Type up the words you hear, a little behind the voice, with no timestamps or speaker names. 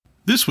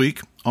This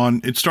week on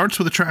It Starts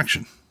with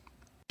Attraction.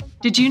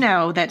 Did you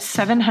know that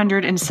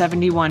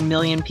 771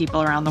 million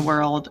people around the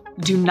world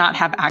do not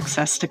have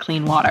access to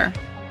clean water?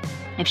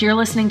 If you're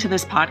listening to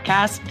this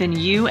podcast, then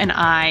you and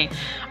I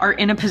are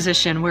in a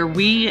position where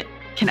we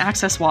can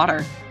access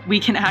water.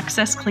 We can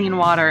access clean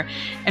water,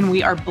 and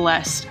we are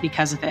blessed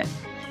because of it.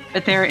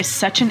 But there is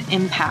such an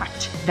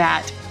impact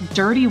that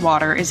dirty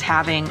water is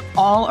having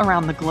all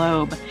around the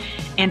globe.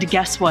 And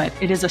guess what?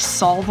 It is a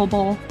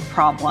solvable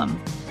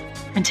problem.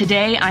 And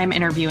today I'm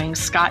interviewing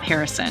Scott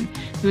Harrison,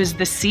 who is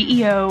the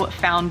CEO,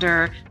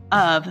 founder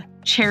of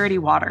Charity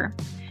Water.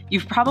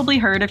 You've probably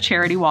heard of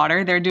Charity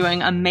Water. They're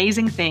doing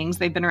amazing things.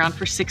 They've been around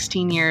for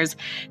 16 years.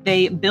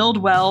 They build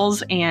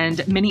wells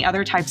and many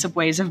other types of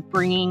ways of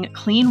bringing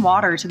clean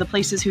water to the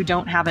places who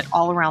don't have it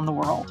all around the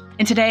world.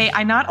 And today,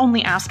 I not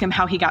only ask him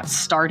how he got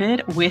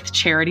started with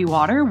Charity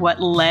Water,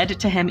 what led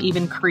to him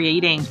even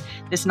creating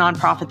this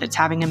nonprofit that's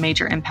having a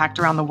major impact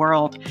around the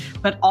world,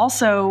 but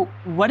also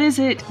what is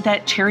it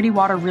that Charity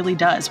Water really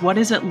does? What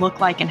does it look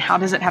like, and how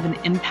does it have an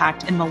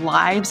impact in the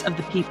lives of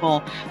the people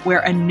where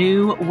a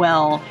new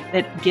well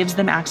that gives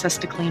them access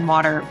to clean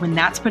water, when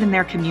that's put in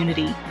their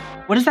community,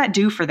 what does that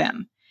do for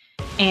them?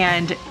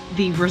 And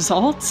the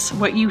results,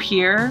 what you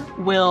hear,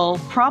 will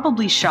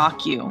probably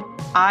shock you.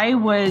 I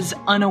was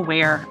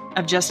unaware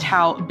of just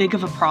how big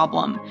of a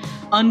problem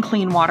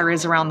unclean water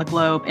is around the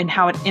globe and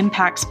how it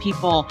impacts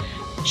people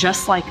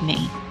just like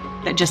me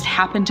that just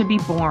happen to be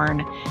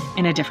born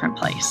in a different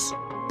place.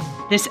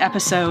 This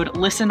episode,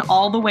 listen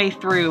all the way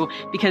through,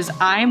 because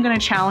I'm going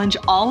to challenge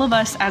all of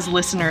us as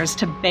listeners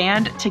to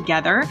band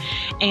together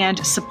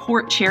and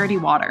support Charity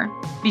Water.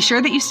 Be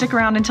sure that you stick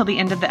around until the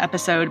end of the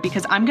episode,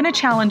 because I'm going to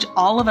challenge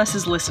all of us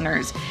as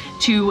listeners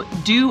to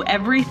do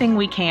everything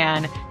we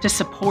can to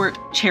support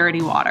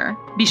Charity Water.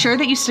 Be sure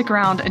that you stick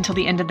around until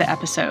the end of the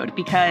episode,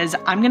 because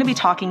I'm going to be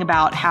talking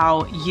about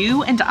how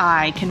you and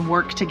I can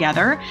work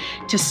together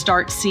to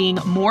start seeing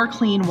more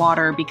clean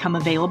water become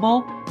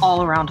available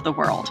all around the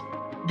world.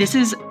 This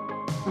is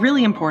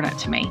really important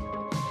to me,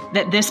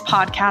 that this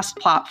podcast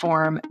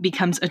platform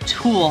becomes a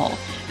tool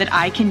that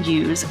I can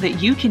use,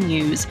 that you can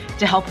use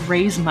to help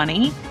raise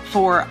money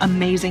for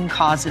amazing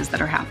causes that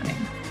are happening.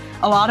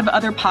 A lot of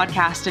other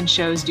podcasts and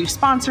shows do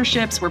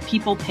sponsorships where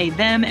people pay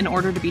them in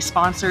order to be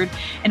sponsored,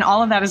 and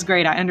all of that is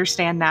great. I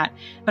understand that.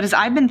 But as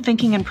I've been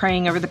thinking and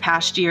praying over the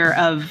past year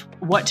of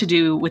what to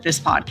do with this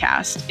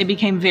podcast, it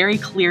became very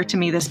clear to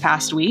me this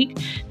past week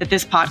that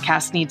this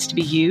podcast needs to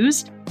be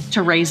used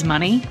to raise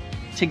money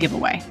to give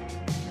away.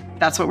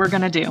 That's what we're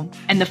going to do.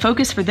 And the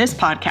focus for this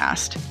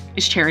podcast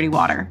is Charity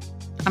Water.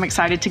 I'm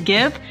excited to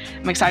give.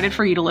 I'm excited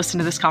for you to listen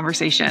to this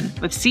conversation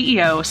with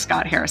CEO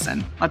Scott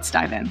Harrison. Let's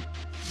dive in.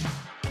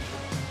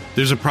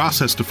 There's a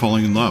process to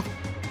falling in love,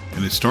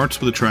 and it starts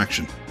with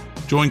attraction.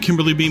 Join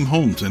Kimberly Beam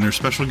Holmes and her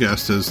special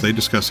guests as they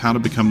discuss how to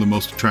become the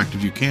most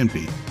attractive you can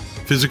be,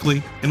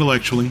 physically,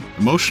 intellectually,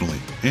 emotionally,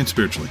 and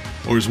spiritually,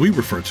 or as we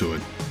refer to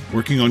it,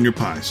 working on your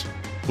pies.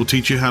 We'll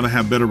teach you how to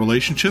have better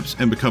relationships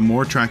and become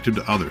more attractive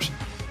to others,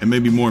 and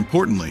maybe more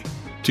importantly,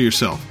 to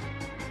yourself.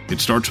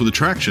 It starts with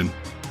attraction,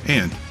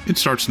 and it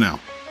starts now.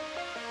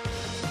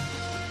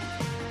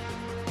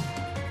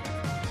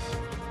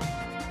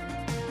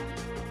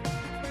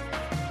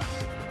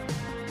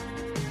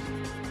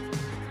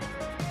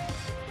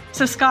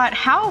 So Scott,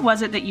 how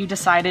was it that you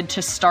decided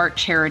to start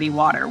Charity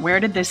Water? Where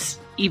did this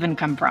even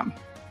come from?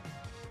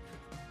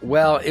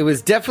 Well, it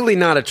was definitely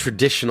not a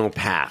traditional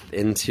path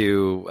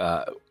into,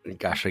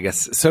 I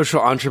guess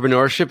social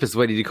entrepreneurship is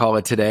what you call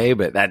it today,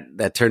 but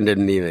that term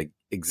didn't even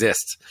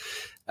exist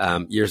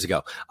years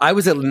ago. I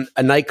was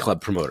a nightclub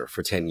promoter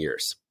for 10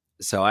 years.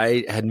 So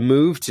I had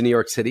moved to New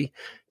York City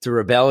to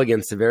rebel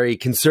against a very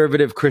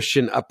conservative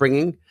Christian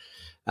upbringing.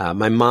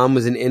 My mom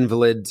was an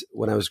invalid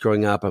when I was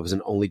growing up. I was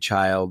an only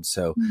child,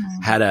 so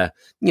had a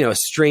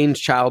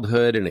strange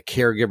childhood and a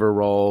caregiver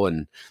role,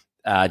 and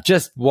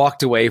just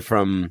walked away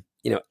from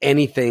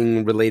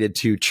anything related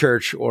to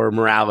church or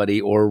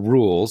morality or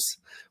rules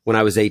when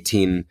I was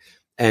 18,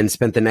 and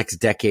spent the next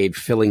decade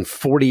filling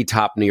 40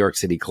 top New York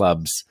City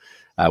clubs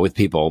with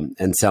people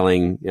and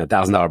selling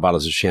 $1,000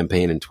 bottles of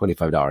champagne and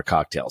 $25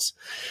 cocktails.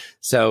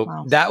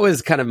 So That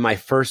was kind of my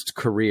first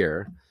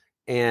career,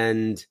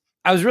 and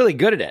I was really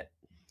good at it.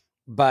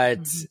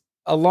 But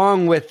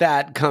along with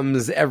that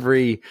comes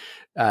every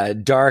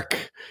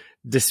dark,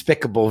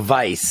 despicable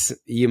vice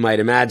you might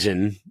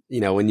imagine,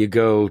 when you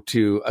go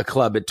to a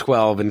club at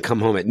 12 and come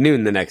home at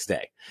noon the next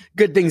day.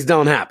 Good things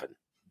don't happen.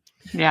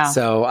 Yeah.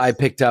 So I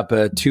picked up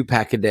a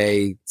 2-pack a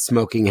day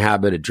smoking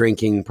habit, a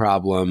drinking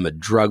problem, a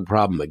drug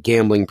problem, a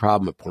gambling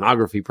problem, a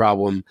pornography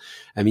problem.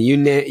 I mean,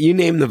 you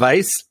name the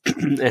vice,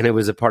 and it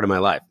was a part of my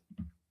life.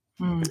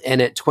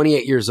 And at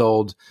 28 years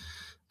old,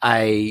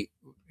 I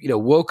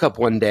woke up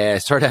one day, I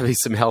started having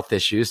some health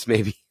issues,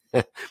 maybe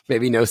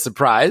no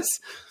surprise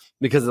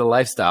because of the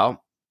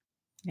lifestyle.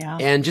 Yeah.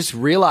 And just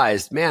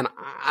realized, man,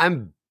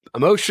 I'm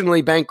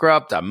emotionally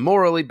bankrupt. I'm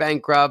morally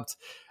bankrupt.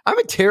 I'm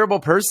a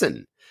terrible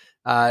person.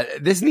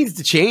 This needs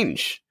to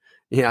change.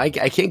 I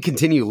can't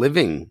continue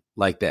living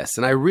like this.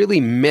 And I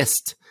really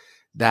missed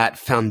that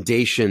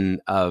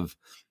foundation of,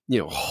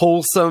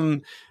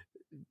 wholesome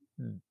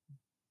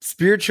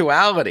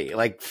spirituality,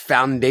 like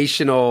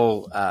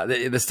foundational,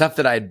 the stuff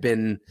that I'd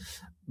been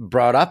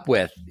brought up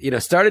with,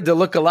 started to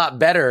look a lot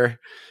better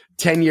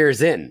 10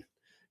 years in,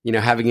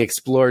 having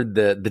explored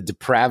the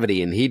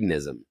depravity and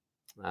hedonism.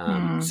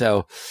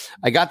 So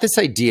I got this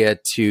idea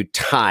to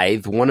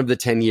tithe one of the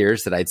 10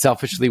 years that I'd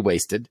selfishly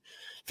wasted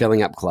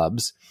filling up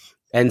clubs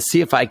and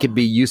see if I could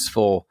be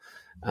useful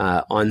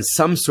on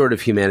some sort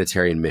of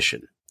humanitarian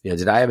mission.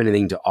 Did I have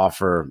anything to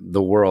offer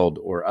the world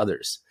or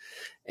others?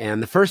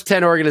 And the first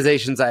 10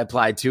 organizations I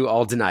applied to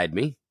all denied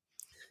me.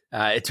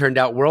 It turned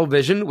out World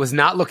Vision was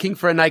not looking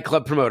for a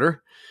nightclub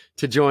promoter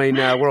to join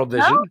World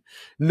Vision,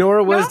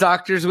 nor was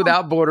Doctors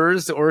Without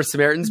Borders or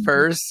Samaritan's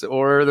Purse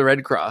or the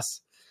Red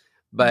Cross.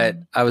 But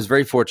I was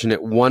very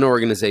fortunate. One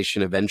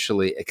organization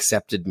eventually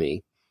accepted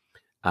me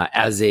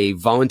as a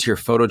volunteer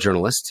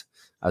photojournalist.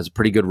 I was a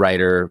pretty good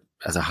writer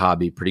as a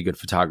hobby, pretty good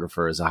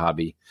photographer as a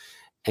hobby.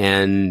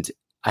 And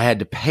I had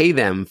to pay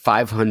them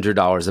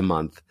 $500 a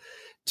month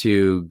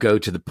to go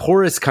to the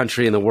poorest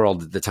country in the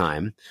world at the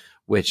time,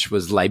 which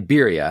was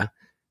Liberia,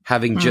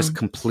 having just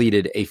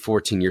completed a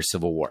 14-year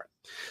civil war.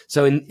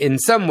 So in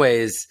some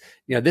ways,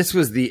 this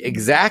was the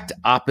exact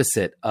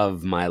opposite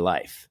of my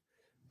life.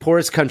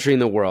 Poorest country in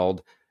the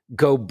world,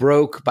 go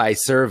broke by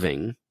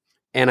serving.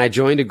 And I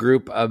joined a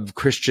group of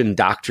Christian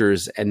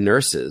doctors and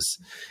nurses.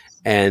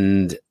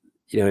 And,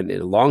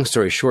 long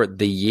story short,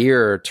 the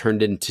year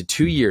turned into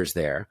 2 years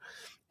there.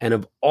 And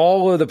of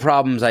all of the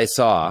problems I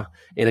saw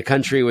in a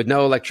country with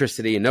no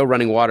electricity and no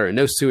running water and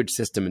no sewage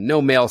system and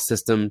no mail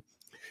system,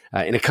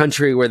 in a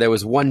country where there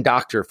was one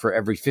doctor for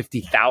every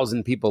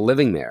 50,000 people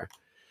living there,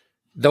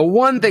 the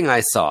one thing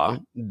I saw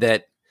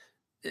that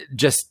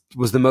just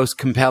was the most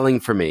compelling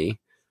for me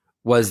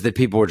was that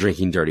people were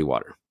drinking dirty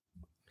water.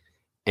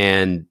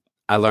 And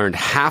I learned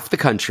half the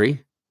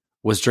country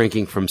was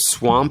drinking from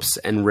swamps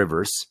and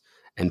rivers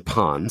and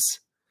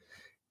ponds.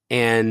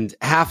 And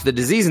half the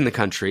disease in the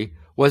country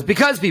was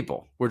because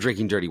people were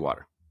drinking dirty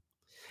water.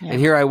 Yeah. And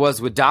here I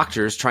was with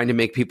doctors trying to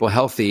make people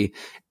healthy.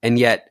 And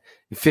yet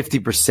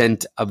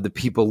 50% of the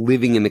people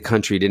living in the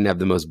country didn't have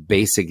the most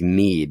basic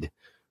need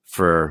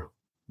for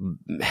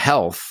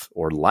health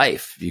or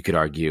life, you could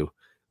argue,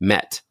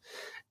 met.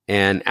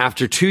 And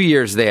after 2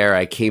 years there,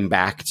 I came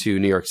back to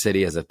New York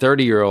City as a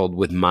 30-year-old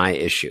with my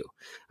issue.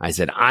 I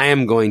said, I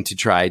am going to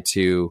try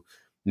to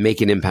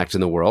make an impact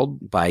in the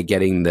world by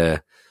getting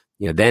then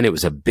it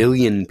was 1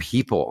 billion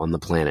people on the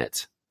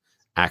planet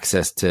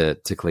access to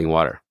clean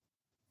water.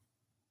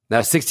 That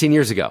was 16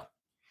 years ago.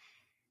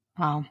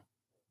 Wow.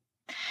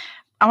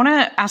 I want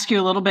to ask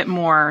you a little bit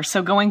more.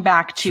 So going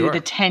back to the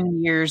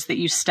 10 years that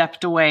you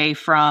stepped away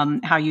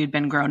from how you had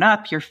been grown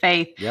up, your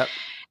faith. Yep.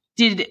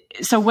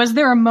 So was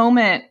there a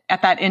moment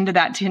at that end of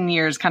that 10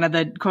 years, kind of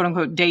the quote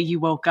unquote day you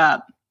woke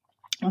up,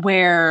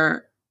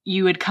 where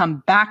you had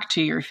come back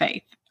to your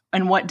faith?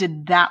 And what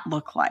did that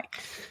look like?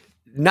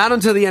 Not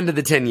until the end of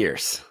the 10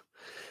 years.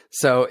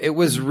 So it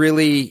was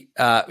really,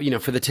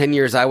 for the 10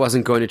 years, I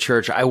wasn't going to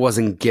church. I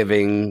wasn't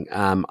giving.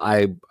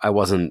 I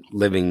wasn't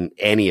living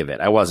any of it.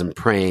 I wasn't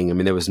praying. I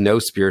mean, there was no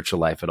spiritual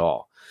life at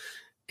all.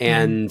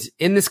 And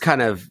in this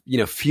kind of,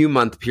 few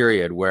month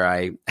period where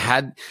I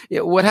had,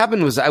 what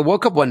happened was I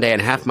woke up one day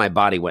and half my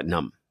body went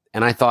numb.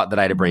 And I thought that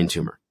I had a brain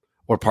tumor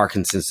or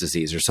Parkinson's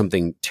disease or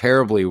something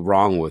terribly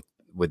wrong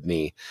with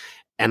me.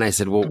 And I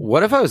said, well,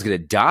 what if I was going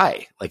to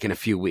die like in a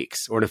few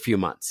weeks or in a few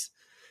months?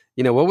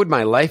 What would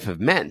my life have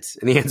meant?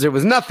 And the answer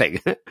was nothing.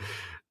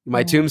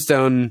 My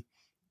tombstone,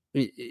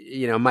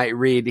 might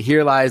read,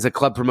 here lies a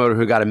club promoter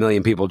who got 1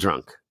 million people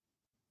drunk.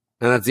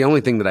 And that's the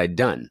only thing that I'd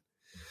done.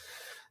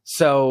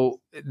 So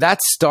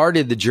that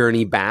started the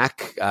journey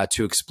back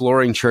to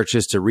exploring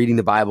churches, to reading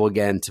the Bible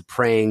again, to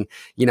praying.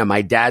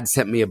 My dad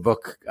sent me a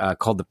book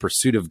called The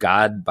Pursuit of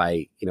God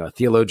by, a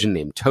theologian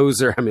named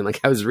Tozer. I mean,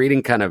 I was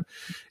reading kind of,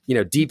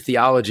 deep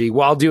theology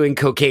while doing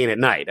cocaine at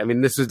night. I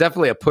mean, this was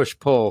definitely a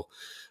push-pull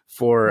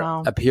for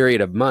a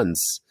period of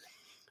months.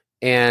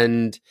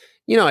 And,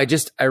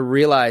 I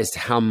realized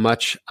how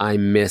much I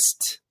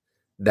missed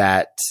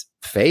that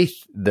faith,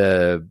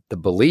 the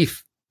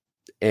belief,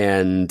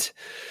 and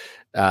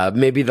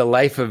maybe the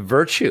life of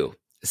virtue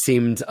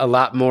seemed a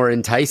lot more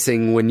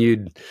enticing when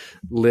you'd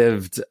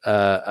lived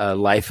a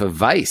life of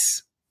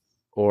vice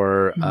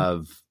or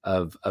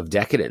of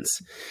decadence.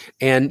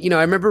 And,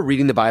 I remember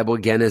reading the Bible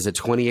again as a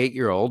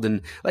 28-year-old,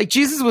 and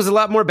Jesus was a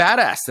lot more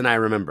badass than I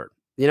remembered.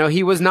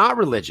 He was not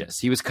religious.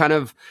 He was kind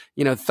of,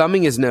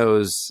 thumbing his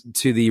nose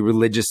to the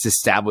religious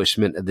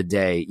establishment of the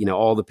day,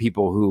 all the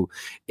people who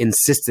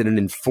insisted and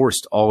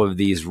enforced all of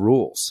these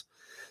rules.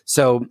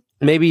 So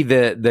maybe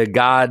the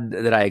God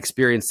that I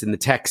experienced in the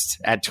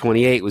text at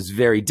 28 was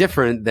very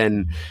different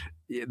than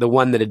the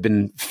one that had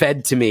been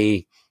fed to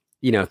me,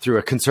 through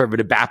a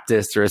conservative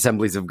Baptist or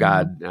Assemblies of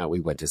God.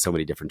 We went to so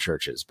many different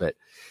churches, but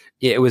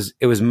it was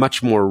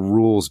much more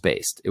rules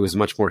based. It was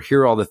much more,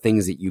 here are all the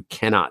things that you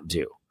cannot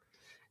do.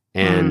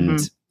 And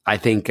I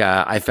think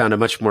I found a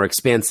much more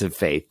expansive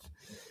faith,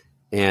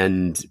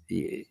 and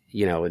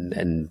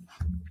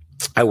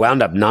I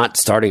wound up not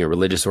starting a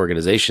religious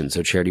organization.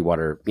 So Charity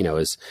Water,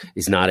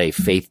 is not a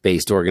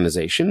faith-based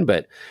organization,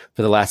 but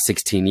for the last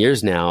 16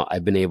 years now,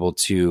 I've been able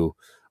to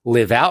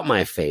live out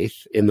my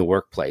faith in the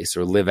workplace,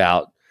 or live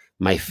out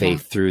my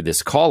faith through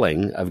this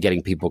calling of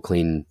getting people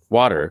clean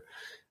water.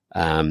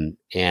 And,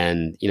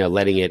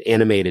 letting it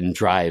animate and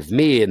drive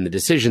me and the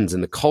decisions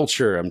and the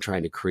culture I'm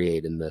trying to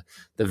create and the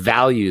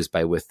values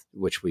by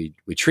which we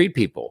treat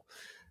people.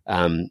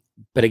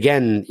 But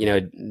again,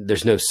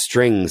 there's no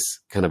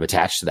strings kind of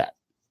attached to that.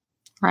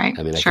 Right.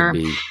 I mean, sure.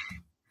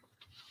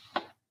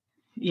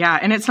 Yeah.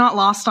 And it's not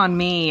lost on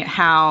me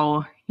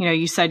how,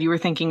 you said you were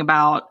thinking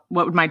about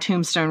what would my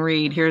tombstone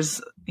read?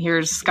 Here's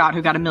Scott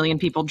who got 1 million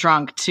people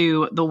drunk,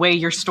 to the way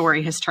your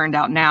story has turned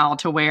out now,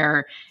 to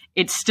where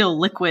it's still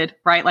liquid,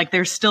 right? Like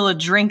there's still a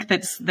drink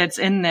that's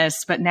in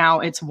this, but now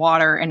it's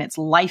water and it's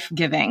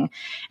life-giving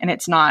and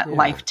it's not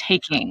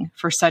life-taking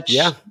for such,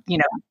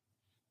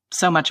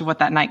 so much of what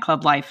that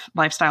nightclub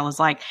lifestyle is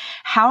like.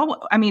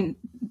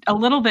 A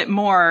little bit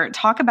more,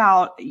 talk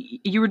about,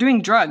 you were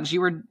doing drugs,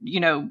 you were,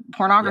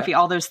 pornography,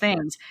 all those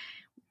things.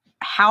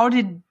 How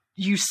did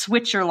you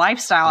switch your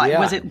lifestyle? Yeah.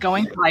 Was it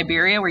going to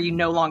Liberia where you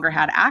no longer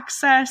had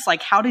access?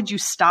 Like, how did you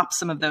stop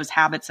some of those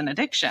habits and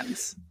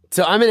addictions?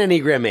 So I'm an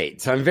Enneagram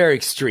 8, so I'm very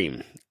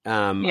extreme.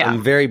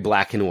 I'm very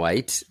black and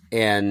white.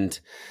 And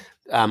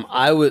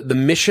the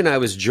mission I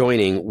was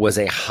joining was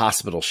a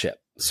hospital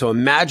ship. So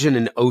imagine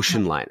an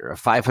ocean liner, a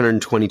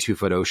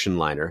 522-foot ocean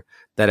liner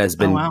that has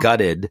been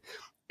gutted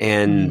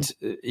and,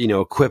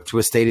 equipped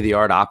with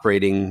state-of-the-art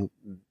operating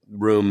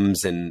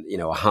rooms and,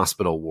 a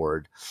hospital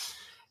ward.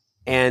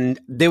 And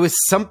there was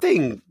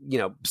something,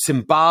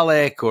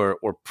 symbolic or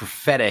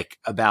prophetic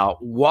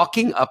about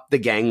walking up the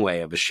gangway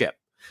of a ship,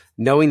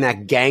 knowing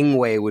that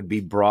gangway would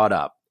be brought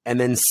up, and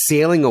then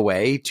sailing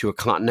away to a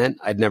continent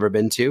I'd never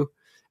been to,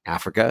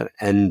 Africa,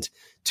 and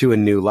to a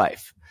new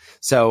life.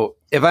 So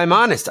if I'm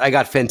honest, I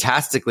got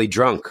fantastically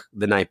drunk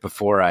the night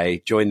before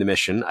I joined the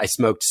mission. I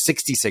smoked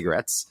 60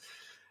 cigarettes,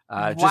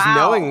 just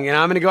knowing,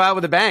 I'm going to go out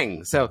with a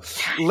bang. So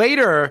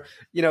later,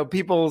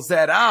 people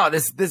said, oh,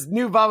 this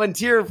new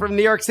volunteer from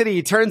New York City,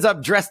 he turns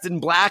up dressed in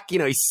black,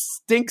 he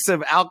stinks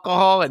of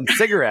alcohol and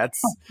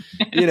cigarettes.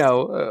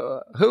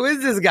 Who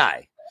is this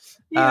guy?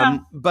 Yeah.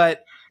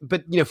 But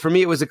for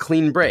me, it was a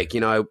clean break.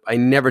 I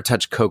never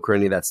touched coke or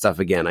any of that stuff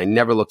again. I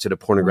never looked at a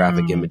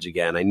pornographic image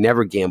again. I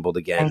never gambled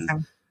again.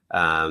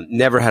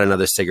 Never had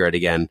another cigarette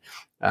again.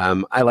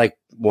 I like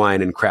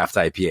wine and craft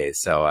IPAs.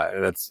 So I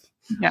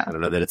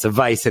don't know that it's a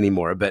vice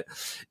anymore, but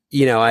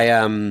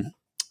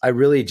I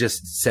really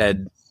just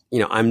said,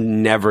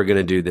 I'm never going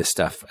to do this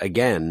stuff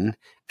again.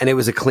 And it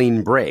was a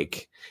clean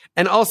break.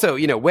 And also,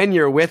 when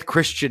you're with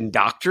Christian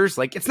doctors,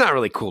 like, it's not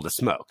really cool to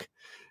smoke.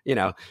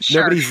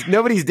 Sure.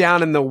 Nobody's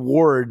down in the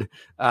ward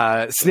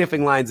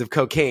sniffing lines of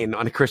cocaine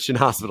on a Christian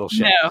hospital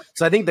ship. No,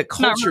 so I think the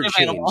culture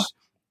changed.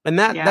 And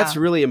that's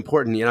really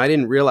important. I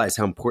didn't realize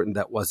how important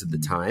that was at the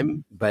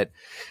time, but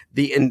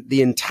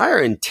the entire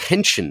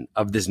intention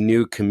of this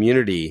new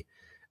community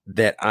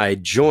that I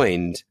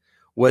joined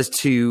was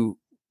to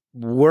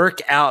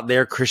work out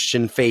their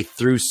Christian faith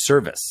through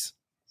service,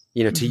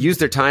 to use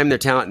their time, their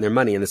talent, and their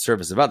money in the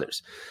service of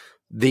others.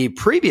 The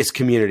previous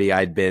community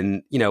I'd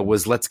been,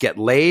 was let's get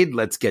laid,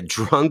 let's get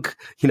drunk,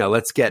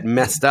 let's get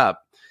messed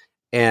up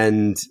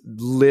and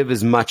live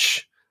as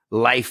much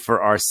life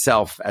for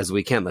ourselves as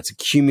we can. Let's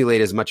accumulate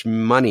as much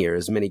money or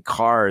as many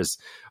cars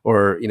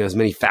or, as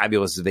many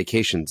fabulous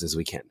vacations as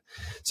we can.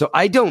 So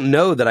I don't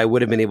know that I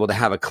would have been able to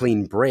have a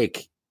clean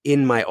break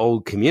in my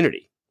old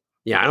community.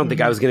 I don't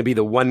think I was going to be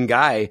the one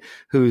guy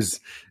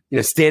who's,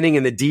 standing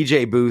in the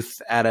DJ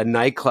booth at a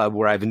nightclub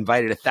where I've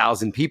invited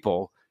 1,000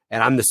 people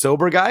and I'm the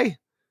sober guy.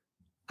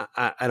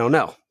 I don't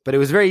know, but it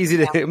was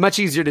much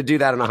easier to do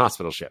that on a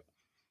hospital ship.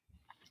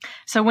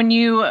 So when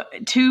you,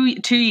 2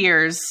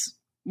 years,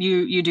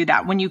 you do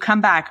that. When you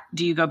come back,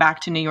 do you go back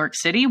to New York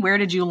City? Where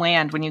did you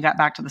land when you got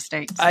back to the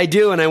States? I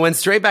do. And I went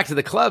straight back to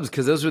the clubs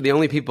because those were the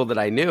only people that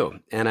I knew.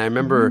 And I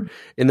remember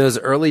in those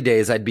early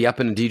days, I'd be up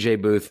in a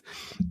DJ booth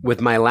with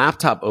my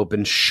laptop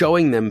open,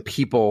 showing them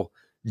people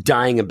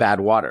dying of bad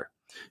water,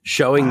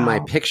 showing my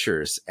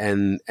pictures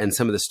and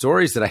some of the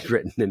stories that I'd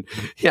written. And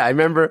I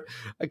remember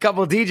a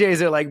couple of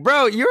DJs are like,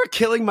 bro, you're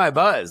killing my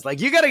buzz.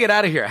 Like, you got to get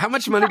out of here. How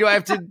much money do I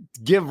have to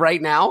give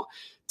right now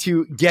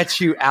to get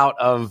you out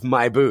of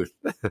my booth?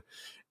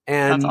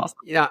 And, that's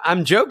awesome.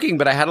 I'm joking,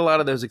 but I had a lot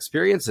of those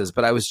experiences,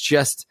 but I was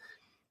just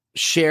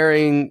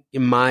sharing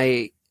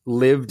my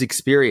lived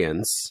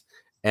experience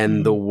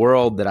and the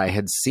world that I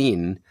had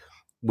seen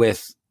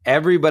with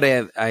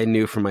everybody I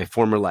knew from my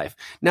former life.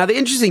 Now, the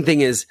interesting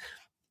thing is,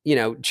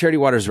 Charity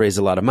Water's raised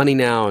a lot of money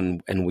now,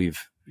 and we've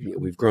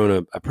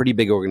grown a pretty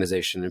big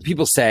organization. And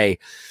people say,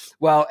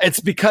 well, it's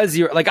because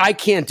you're like, I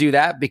can't do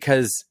that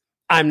because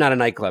I'm not a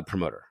nightclub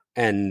promoter.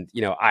 And,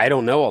 I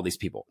don't know all these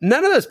people.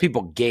 None of those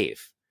people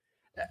gave.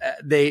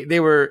 They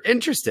were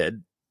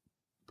interested,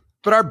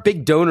 but our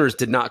big donors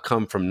did not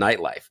come from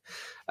nightlife.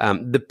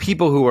 The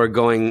people who are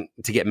going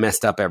to get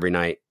messed up every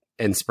night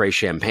and spray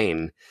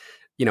champagne,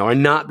 are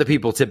not the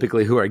people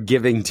typically who are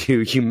giving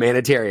to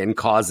humanitarian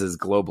causes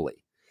globally.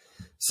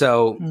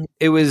 So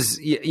it was,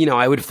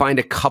 I would find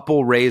a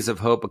couple rays of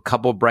hope, a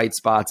couple bright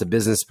spots, a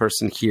business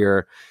person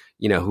here,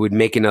 who would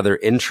make another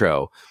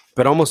intro.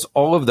 But almost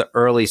all of the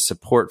early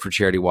support for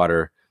Charity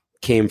Water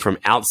came from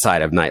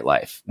outside of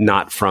nightlife,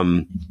 not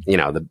from,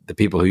 the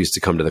people who used to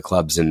come to the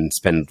clubs and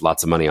spend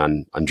lots of money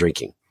on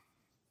drinking.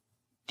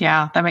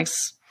 Yeah, that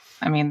makes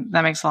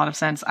a lot of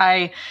sense.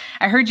 I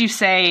heard you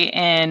say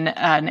in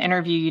an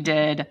interview you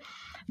did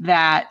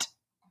that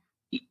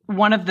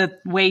one of the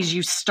ways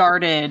you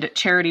started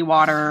Charity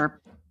Water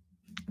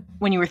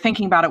when you were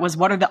thinking about it was,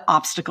 what are the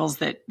obstacles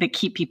that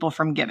keep people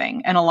from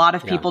giving? And a lot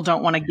of people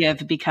don't want to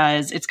give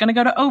because it's going to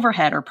go to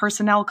overhead or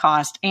personnel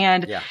cost.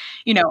 And,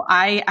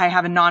 I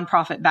have a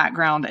nonprofit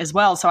background as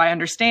well. So I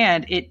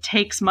understand it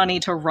takes money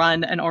to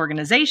run an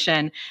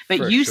organization,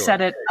 but you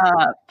set it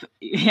up.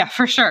 Yeah,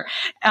 for sure.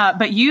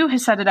 But you have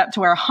set it up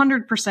to where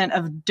 100%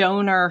 of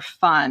donor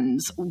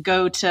funds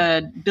go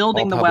to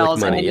building the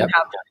wells. Money,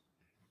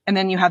 and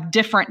then you have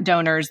different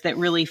donors that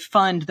really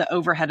fund the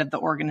overhead of the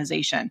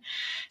organization.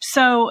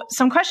 So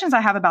some questions I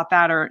have about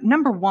that are,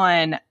 number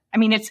one,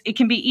 it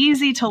can be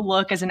easy to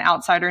look as an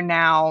outsider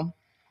now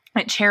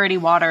at Charity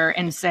Water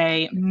and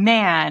say,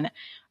 man,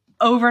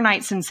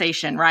 overnight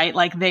sensation, right?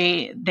 Like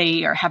they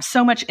have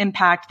so much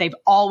impact. They've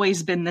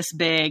always been this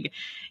big.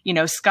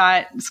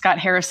 Scott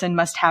Harrison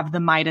must have the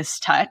Midas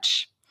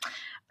touch.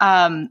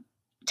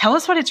 Tell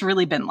us what it's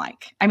really been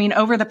like.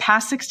 Over the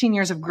past 16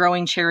 years of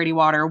growing Charity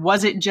Water,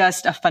 was it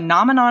just a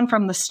phenomenon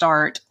from the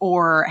start,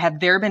 or have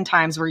there been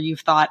times where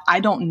you've thought, I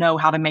don't know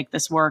how to make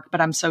this work,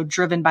 but I'm so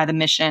driven by the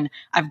mission,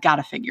 I've got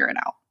to figure it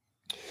out?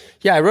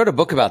 Yeah, I wrote a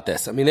book about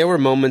this. There were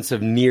moments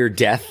of near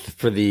death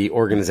for the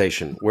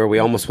organization where we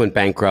almost went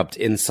bankrupt,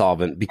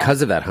 insolvent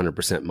because of that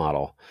 100%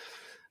 model.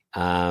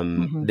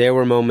 There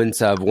were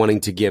moments of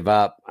wanting to give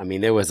up.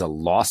 There was a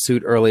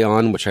lawsuit early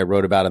on, which I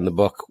wrote about in the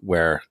book,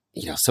 where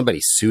somebody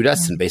sued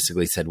us and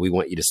basically said, we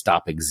want you to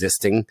stop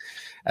existing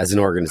as an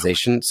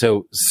organization.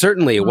 So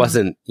certainly it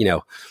wasn't,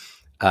 it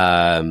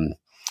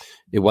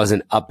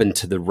wasn't up and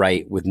to the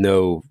right with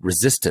no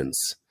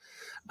resistance.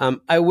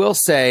 I will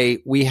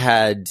say we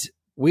had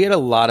a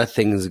lot of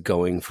things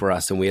going for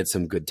us, and we had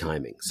some good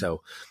timing.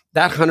 So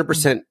that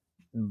 100%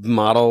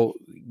 model,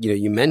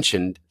 you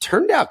mentioned,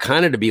 turned out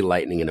kind of to be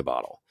lightning in a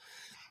bottle.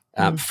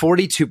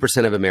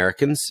 42% of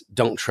Americans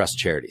don't trust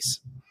charities.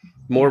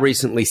 More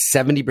recently,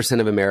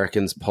 70% of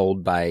Americans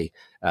polled by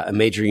a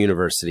major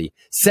university,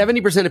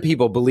 70% of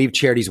people believe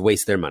charities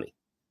waste their money.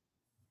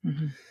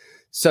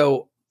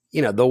 So,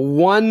 the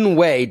one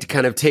way to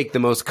kind of take the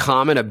most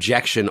common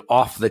objection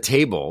off the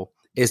table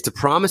is to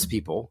promise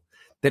people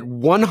that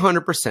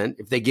 100%,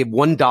 if they give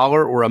 $1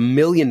 or $1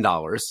 million,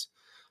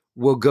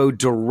 will go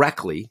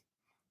directly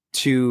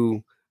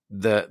to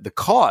the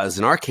cause,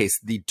 in our case,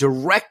 the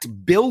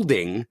direct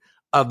building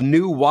of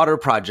new water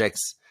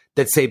projects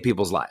that save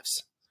people's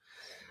lives.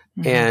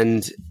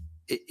 And,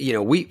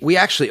 we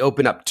actually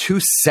opened up 2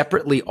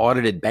 separately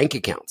audited bank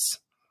accounts.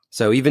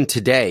 So even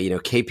today,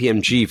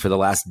 KPMG for the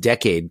last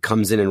decade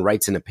comes in and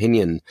writes an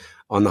opinion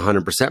on the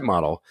 100%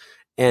 model.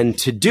 And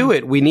to do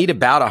it, we need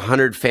about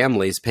 100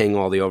 families paying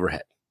all the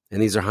overhead.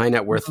 And these are high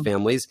net worth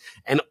families.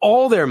 And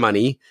all their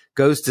money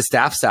goes to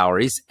staff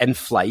salaries and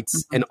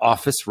flights and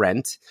office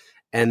rent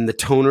and the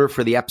toner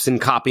for the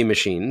Epson copy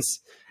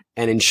machines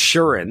and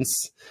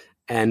insurance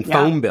and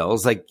phone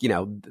bills, like,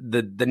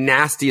 the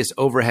nastiest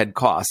overhead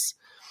costs.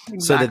 Exactly.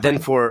 So that then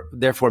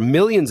therefore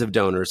millions of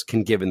donors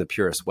can give in the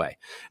purest way.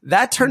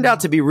 That turned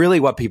out to be really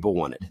what people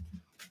wanted.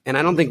 And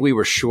I don't think we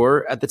were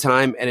sure at the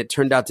time. And it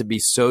turned out to be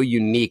so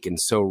unique and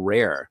so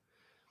rare,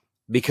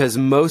 because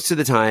most of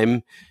the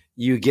time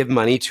you give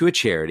money to a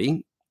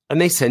charity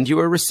and they send you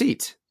a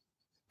receipt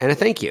and a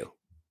thank you.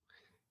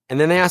 And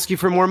then they ask you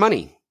for more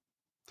money.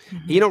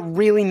 You don't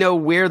really know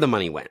where the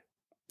money went.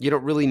 You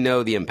don't really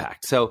know the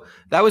impact. So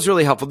that was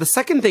really helpful. The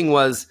second thing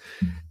was,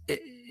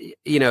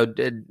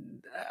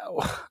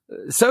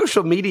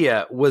 social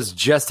media was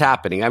just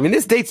happening.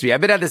 This dates me. I've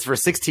been at this for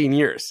 16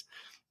 years.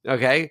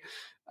 Okay.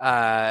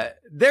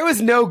 There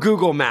was no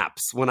Google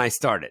Maps when I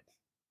started.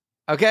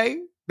 Okay.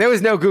 There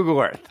was no Google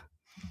Earth.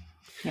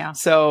 Yeah.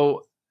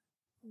 So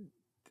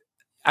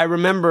I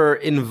remember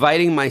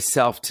inviting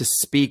myself to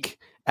speak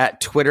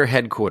at Twitter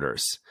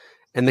headquarters,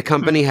 and the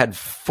company had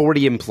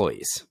 40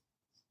 employees.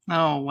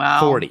 Oh,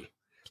 wow. 40.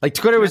 Like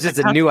Twitter was just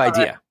a new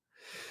idea.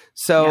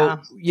 So,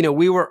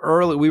 we were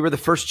early. We were the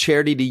first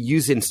charity to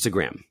use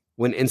Instagram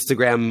when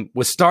Instagram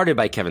was started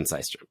by Kevin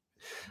Systrom.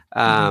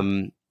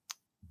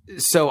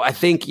 So I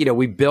think,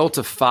 we built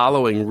a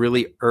following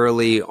really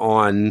early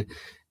on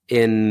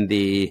in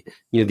the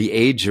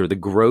age or the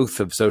growth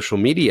of social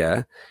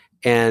media,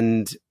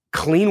 and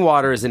clean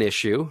water is an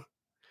issue,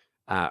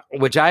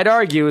 which I'd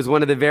argue is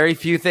one of the very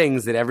few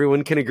things that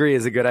everyone can agree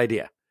is a good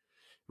idea.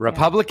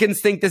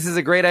 Republicans think this is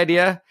a great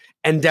idea,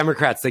 and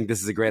Democrats think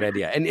this is a great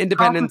idea. And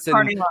independents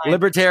and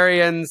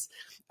libertarians,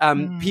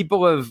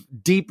 people of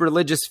deep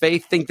religious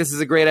faith think this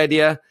is a great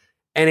idea,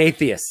 and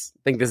atheists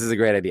think this is a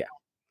great idea.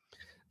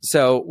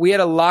 So we had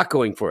a lot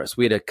going for us.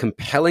 We had a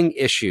compelling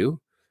issue,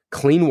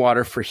 clean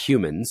water for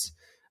humans,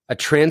 a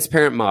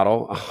transparent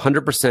model,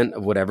 100%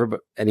 of whatever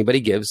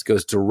anybody gives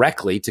goes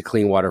directly to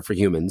clean water for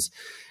humans.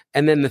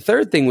 And then the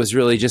third thing was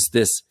really just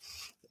this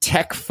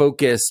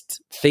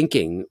tech-focused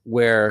thinking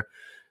where,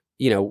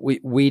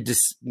 we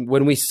just,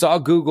 when we saw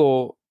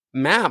Google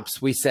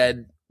Maps, we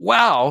said,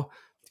 wow,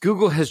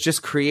 Google has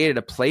just created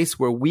a place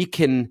where we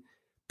can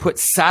put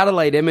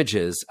satellite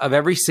images of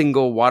every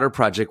single water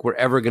project we're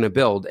ever going to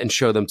build and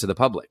show them to the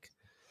public.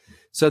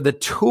 So the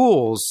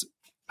tools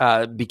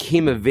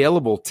became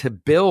available to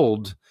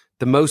build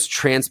the most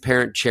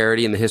transparent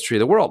charity in the history of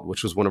the world,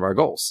 which was one of our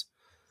goals,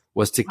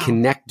 was to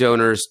connect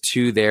donors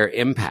to their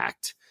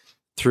impact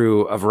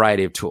through a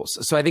variety of tools.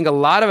 So I think a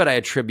lot of it I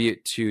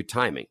attribute to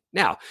timing.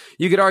 Now,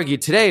 you could argue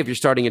today, if you're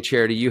starting a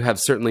charity, you have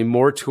certainly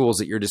more tools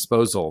at your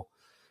disposal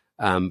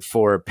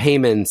for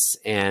payments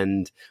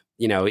and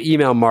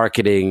email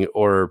marketing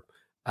or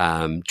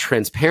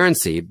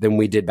transparency than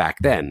we did back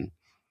then.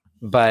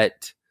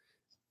 But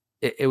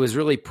it was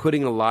really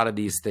putting a lot of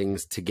these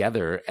things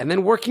together and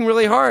then working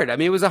really hard. I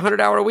mean, it was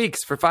 100-hour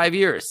weeks for 5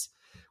 years.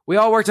 We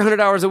all worked 100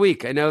 hours a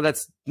week. I know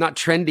that's not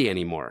trendy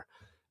anymore.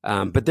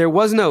 But there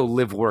was no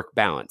live-work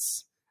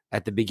balance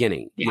at the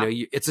beginning. Yeah.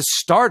 It's a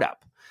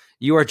startup.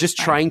 You are just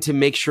trying to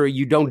make sure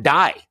you don't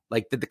die,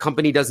 like that the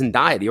company doesn't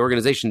die. The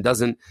organization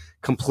doesn't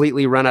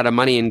completely run out of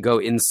money and go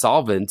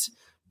insolvent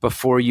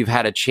before you've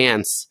had a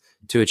chance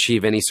to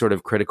achieve any sort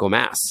of critical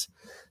mass.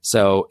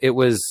 So it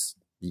was,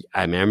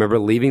 I remember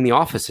leaving the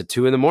office at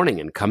 2 a.m.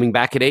 and coming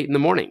back at 8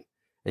 a.m.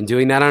 and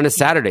doing that on a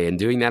Saturday and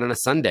doing that on a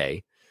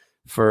Sunday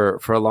for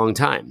a long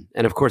time.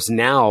 And of course,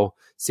 now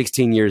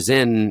 16 years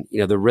in,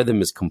 the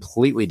rhythm is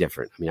completely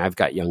different. I mean, I've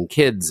got young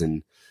kids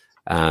and,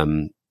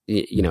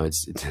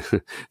 it's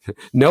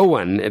no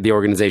one at the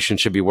organization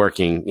should be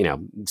working,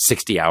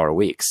 60-hour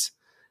weeks.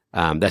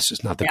 That's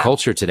just not the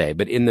culture today.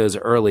 But in those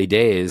early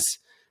days,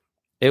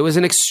 it was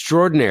an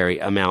extraordinary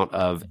amount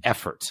of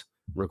effort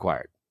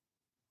required.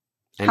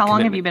 How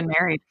long have you been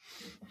married?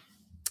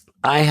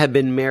 I have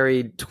been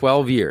married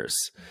 12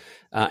 years,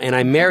 and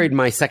I married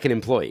my second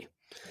employee.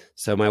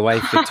 So my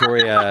wife,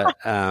 Victoria,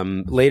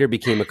 later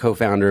became a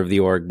co-founder of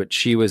the org, but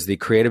she was the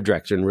creative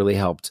director and really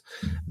helped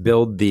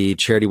build the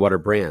Charity Water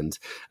brand.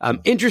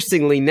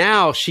 Interestingly,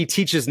 now she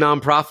teaches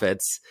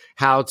nonprofits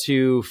how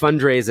to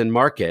fundraise and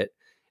market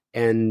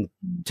and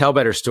tell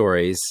better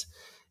stories.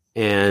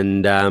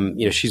 And,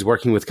 she's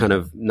working with kind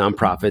of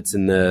nonprofits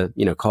in the,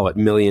 call it $1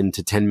 million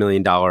to $10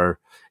 million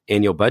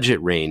annual budget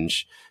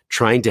range,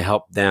 trying to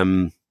help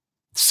them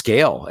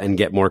scale and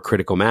get more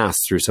critical mass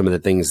through some of the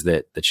things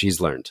that she's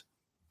learned.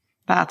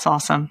 That's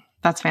awesome.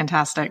 That's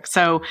fantastic.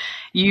 So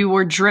you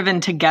were driven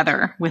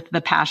together with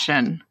the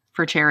passion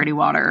for Charity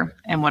Water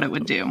and what it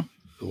would do.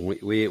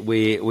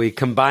 We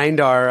combined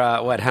our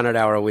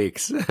 100-hour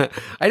weeks.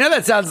 I know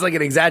that sounds like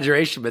an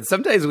exaggeration, but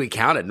sometimes we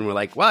count it and we're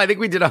like, well, I think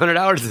we did 100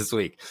 hours this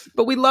week.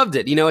 But we loved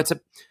it.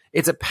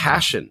 It's a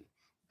passion.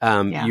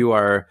 You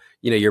are,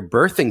 you're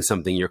birthing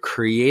something. You're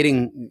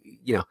creating.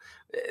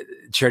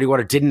 Charity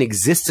Water didn't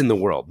exist in the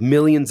world.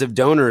 Millions of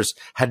donors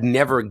had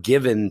never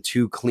given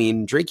to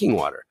clean drinking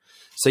water.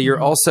 So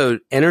you're also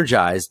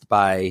energized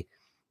by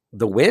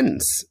the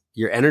wins.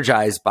 You're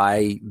energized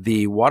by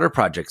the water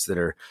projects that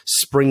are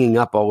springing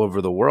up all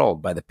over the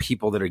world, by the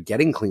people that are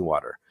getting clean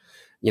water.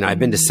 I've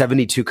been to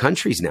 72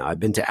 countries now.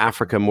 I've been to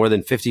Africa more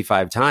than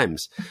 55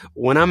 times.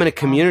 When I'm in a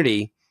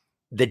community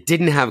that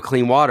didn't have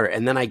clean water,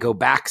 and then I go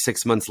back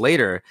 6 months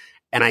later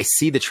and I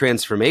see the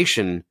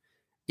transformation,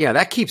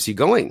 that keeps you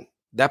going.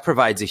 That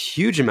provides a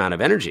huge amount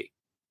of energy.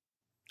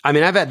 I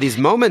mean, I've had these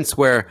moments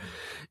where,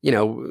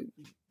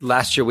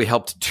 last year we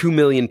helped 2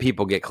 million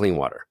people get clean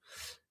water.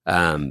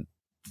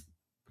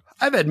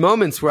 I've had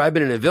moments where I've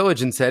been in a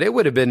village and said it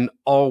would have been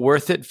all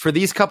worth it for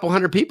these couple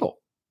hundred people.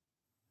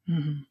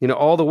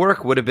 All the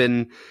work would have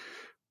been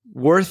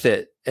worth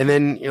it. And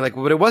then you're like,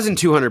 well, but it wasn't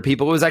 200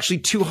 people. It was actually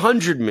 2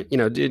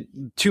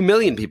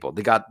 million people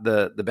that got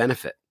the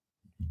benefit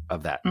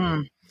of that.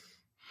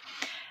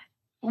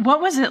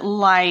 What was it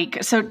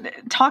like? So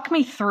talk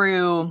me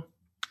through,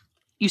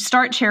 you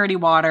start Charity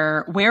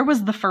Water. Where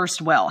was the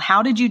first well?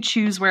 How did you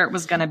choose where it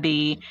was going to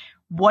be?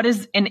 What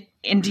is, and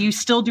do you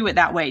still do it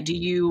that way? Do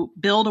you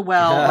build a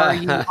well, or are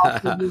you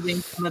also using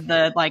some of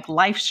the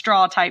life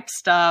straw type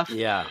stuff?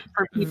 Yeah.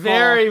 For people?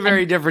 Very,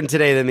 very different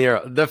today than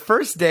the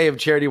first day of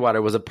Charity Water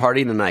was a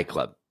party in a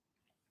nightclub.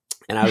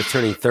 And I was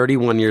turning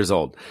 31 years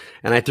old.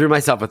 And I threw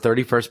myself a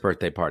 31st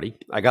birthday party.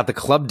 I got the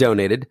club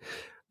donated.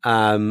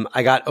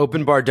 I got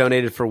open bar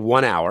donated for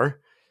 1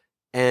 hour.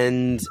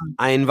 And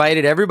I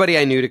invited everybody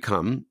I knew to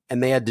come.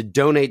 And they had to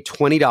donate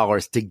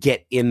 $20 to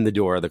get in the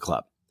door of the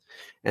club.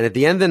 And at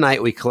the end of the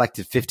night, we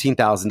collected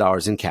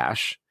 $15,000 in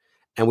cash,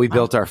 and we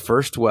built our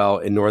first well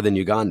in northern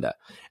Uganda.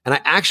 And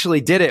I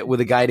actually did it with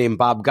a guy named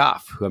Bob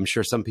Goff, who I'm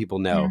sure some people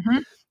know,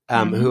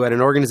 who had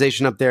an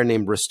organization up there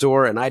named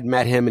Restore. And I'd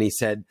met him, and he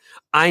said,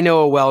 I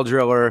know a well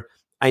driller.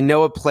 I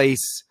know a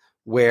place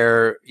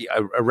where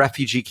a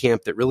refugee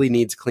camp that really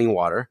needs clean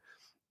water.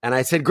 And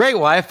I said, great,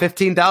 well, I have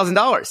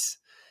 $15,000.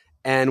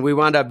 And we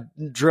wound up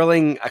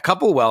drilling a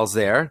couple wells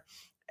there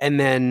and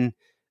then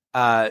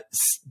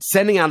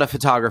sending out a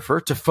photographer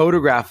to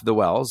photograph the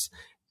wells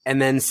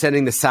and then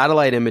sending the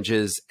satellite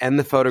images and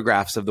the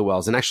photographs of the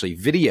wells and actually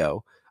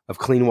video of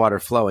clean water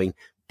flowing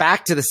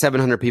back to the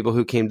 700 people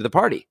who came to the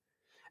party.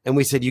 And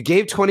we said, you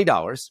gave $20,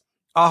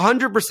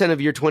 100%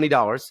 of your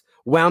 $20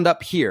 wound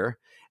up here,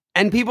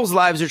 and people's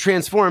lives are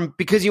transformed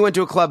because you went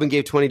to a club and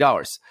gave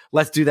 $20.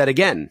 Let's do that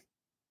again.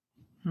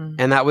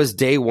 And that was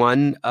day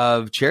one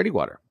of Charity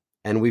Water.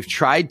 And we've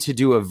tried to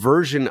do a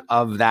version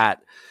of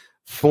that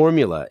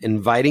formula,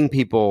 inviting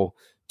people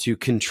to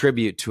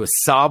contribute to a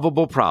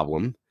solvable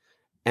problem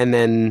and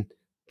then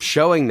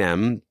showing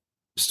them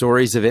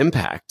stories of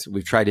impact.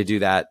 We've tried to do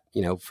that,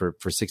 for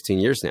 16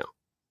 years now.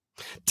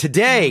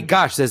 Today,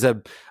 gosh, there's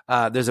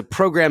a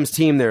programs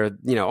team. There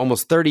are,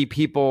 almost 30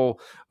 people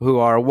who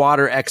are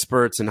water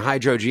experts and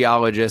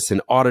hydrogeologists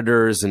and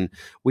auditors, and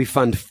we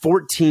fund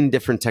 14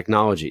 different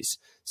technologies.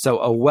 So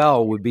a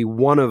well would be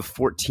one of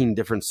 14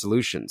 different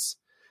solutions.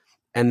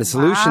 And the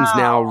solutions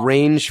now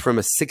range from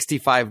a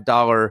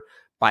 $65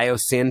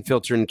 biosand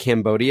filter in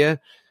Cambodia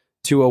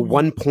to a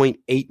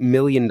 $1.8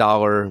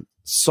 million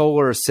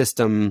solar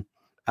system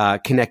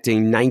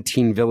connecting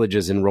 19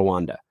 villages in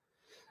Rwanda.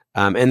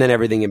 And then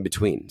everything in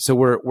between. So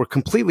we're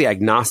completely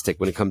agnostic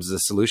when it comes to the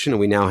solution. And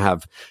we now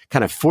have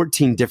kind of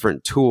 14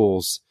 different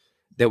tools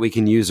that we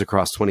can use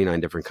across 29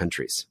 different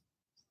countries.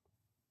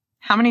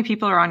 How many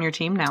people are on your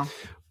team now?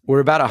 We're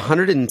about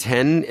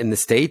 110 in the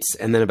States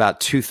and then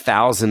about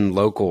 2,000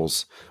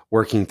 locals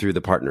working through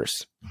the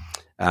partners.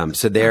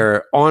 So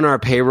they're on our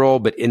payroll,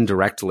 but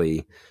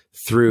indirectly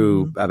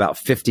through about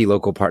 50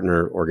 local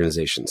partner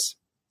organizations.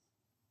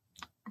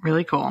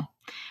 Really cool.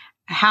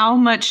 How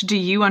much do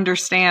you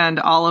understand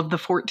all of the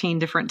 14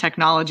 different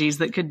technologies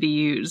that could be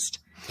used?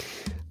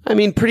 I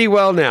mean, pretty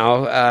well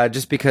now,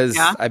 just because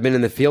I've been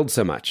in the field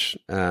so much.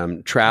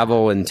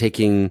 Travel and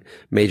taking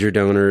major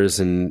donors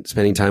and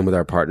spending time with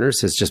our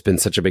partners has just been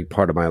such a big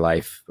part of my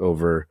life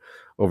over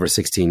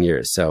 16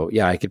 years. So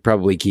yeah, I could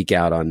probably geek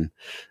out on,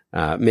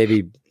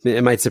 maybe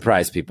it might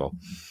surprise people.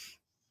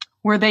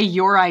 Were they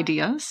your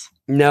ideas?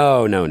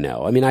 No.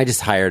 I mean, I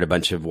just hired a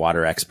bunch of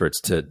water experts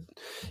to,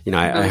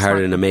 I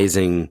hired an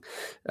amazing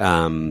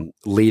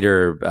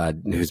leader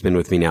who's been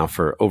with me now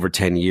for over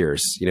 10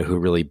 years, who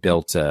really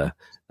built a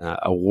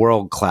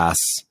world-class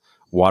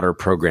water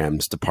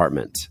programs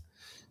department,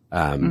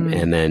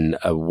 and then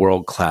a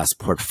world-class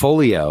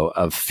portfolio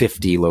of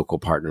 50 local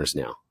partners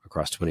now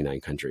across 29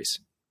 countries.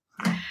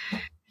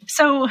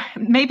 So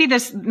maybe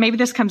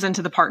this comes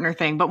into the partner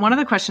thing, but one of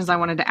the questions I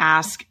wanted to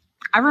ask,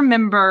 I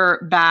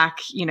remember back,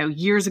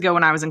 years ago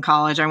when I was in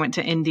college, I went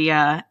to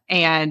India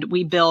and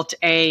we built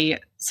a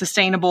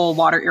sustainable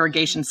water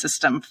irrigation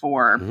system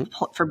for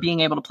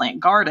being able to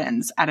plant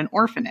gardens at an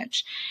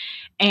orphanage.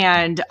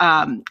 And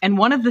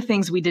one of the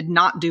things we did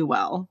not do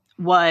well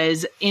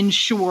was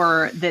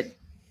ensure that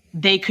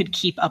they could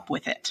keep up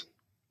with it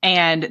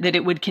and that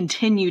it would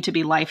continue to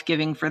be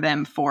life-giving for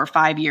them for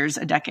 5 years,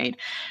 a decade.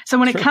 So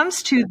when it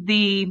comes to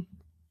the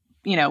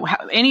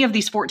any of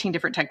these 14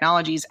 different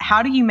technologies,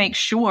 how do you make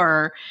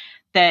sure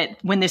that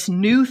when this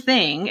new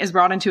thing is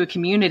brought into a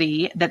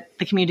community, that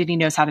the community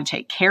knows how to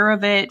take care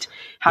of it,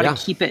 how to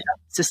keep it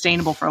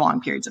sustainable for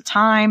long periods of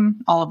time,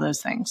 all of those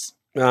things?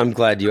 I'm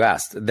glad you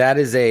asked. That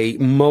is a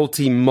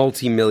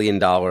multi-million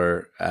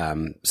dollar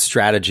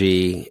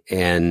strategy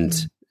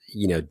and,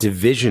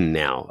 division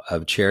now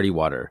of Charity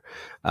Water,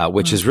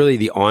 which is really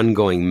the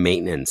ongoing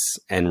maintenance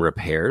and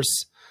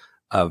repairs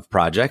of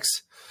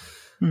projects.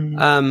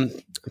 I'm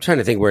trying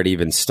to think where to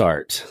even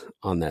start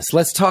on this.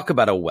 Let's talk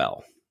about a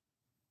well.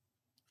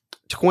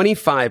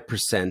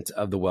 25%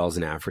 of the wells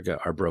in Africa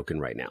are broken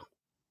right now.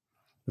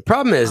 The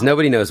problem is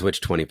nobody knows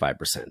which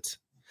 25%.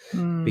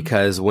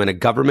 Because when a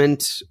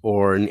government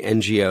or an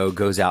NGO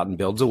goes out and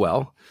builds a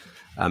well,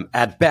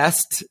 at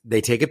best,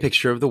 they take a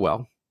picture of the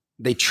well.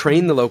 They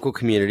train the local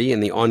community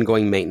in the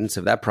ongoing maintenance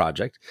of that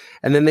project.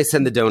 And then they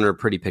send the donor a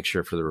pretty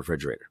picture for the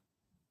refrigerator.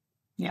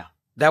 Yeah.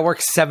 That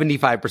works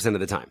 75% of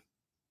the time.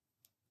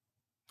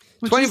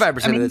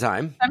 25% of the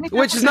time,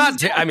 which is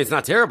not, it's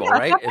not terrible,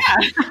 right?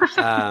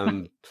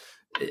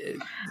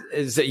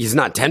 It's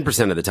not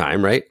 10% of the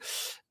time, right?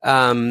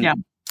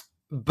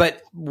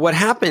 But what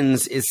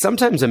happens is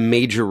sometimes a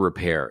major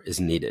repair is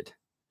needed,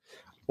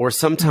 or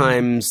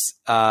sometimes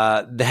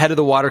the head of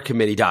the water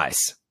committee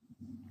dies,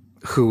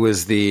 who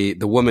is the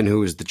woman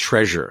who is the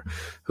treasurer,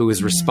 who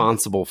is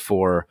responsible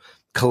for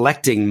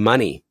collecting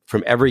money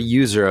from every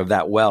user of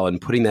that well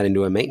and putting that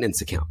into a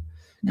maintenance account,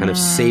 kind of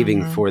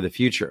saving for the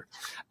future.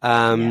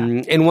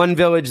 In one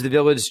village, the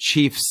village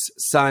chief's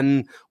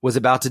son was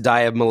about to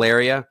die of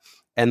malaria,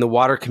 and the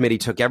water committee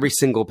took every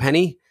single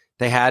penny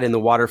they had in the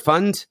water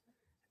fund,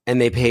 and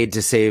they paid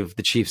to save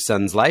the chief's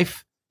son's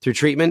life through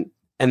treatment,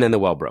 and then the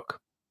well broke.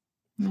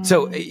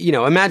 So,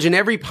 imagine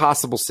every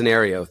possible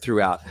scenario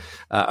throughout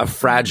a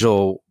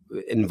fragile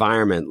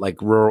environment like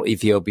rural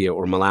Ethiopia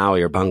or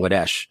Malawi or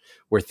Bangladesh,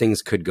 where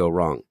things could go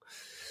wrong.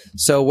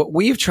 So what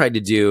we've tried to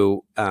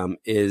do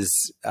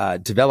is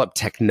develop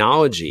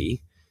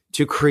technology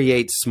to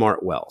create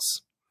smart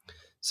wells.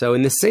 So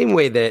in the same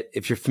way that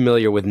if you're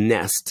familiar with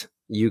Nest,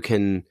 you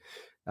can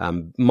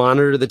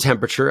monitor the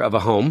temperature of a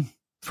home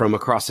from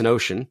across an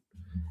ocean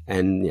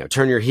and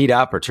turn your heat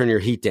up or turn your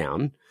heat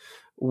down,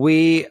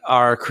 we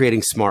are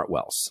creating smart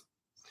wells.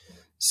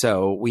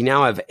 So we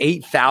now have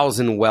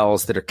 8,000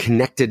 wells that are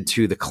connected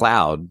to the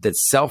cloud that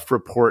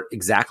self-report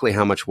exactly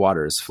how much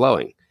water is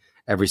flowing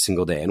every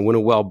single day. And when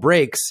a well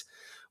breaks,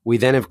 we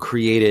then have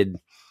created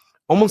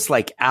almost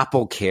like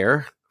Apple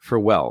Care for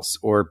wells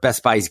or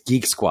Best Buy's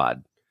Geek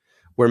Squad,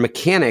 where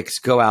mechanics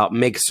go out,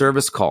 make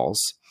service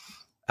calls,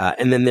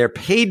 and then they're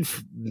paid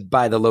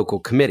by the local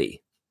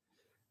committee.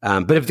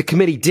 But if the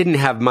committee didn't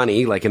have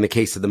money, like in the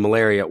case of the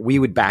malaria, we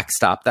would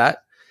backstop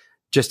that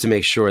just to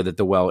make sure that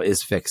the well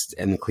is fixed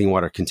and the clean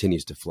water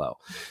continues to flow.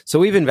 So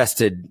we've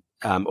invested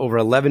over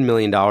 $11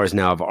 million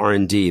now of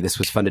R&D. This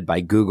was funded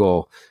by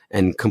Google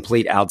and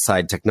complete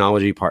outside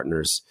technology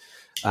partners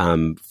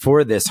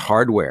for this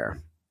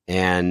hardware.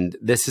 And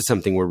this is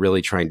something we're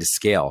really trying to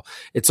scale.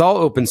 It's all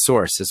open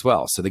source as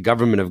well. So the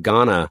government of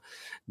Ghana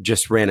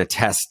just ran a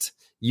test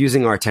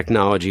using our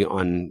technology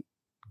on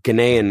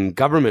Ghanaian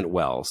government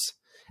wells,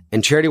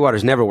 and Charity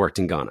Water's never worked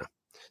in Ghana.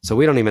 So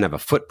we don't even have a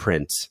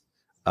footprint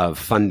of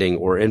funding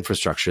or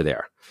infrastructure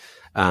there.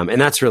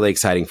 And that's really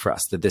exciting for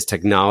us, that this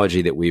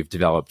technology that we've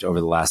developed over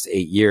the last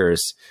 8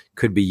 years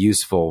could be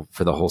useful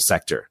for the whole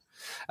sector.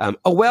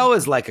 A well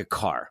is like a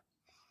car.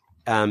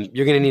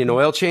 You're going to need an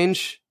oil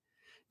change.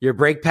 Your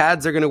brake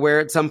pads are going to wear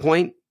at some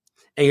point,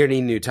 and you're going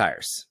to need new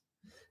tires.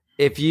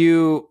 If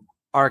you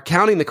are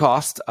counting the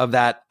cost of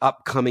that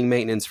upcoming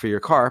maintenance for your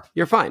car,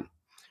 you're fine,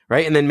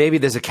 right? And then maybe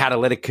there's a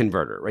catalytic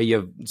converter, right? You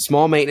have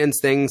small maintenance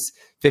things,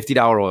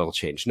 $50 oil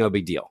change, no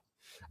big deal.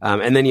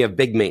 And then you have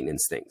big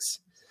maintenance things.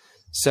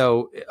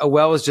 So a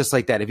well is just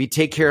like that. If you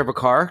take care of a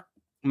car,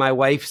 my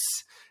wife's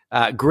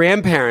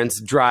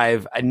grandparents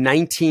drive a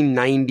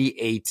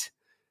 1998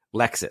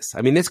 Lexus.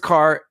 I mean, this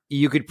car,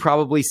 you could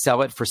probably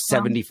sell it for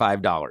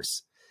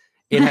 $75.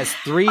 It has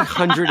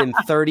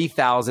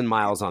 330,000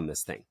 miles on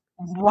this thing.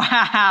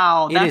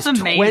 Wow. That's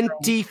amazing. It is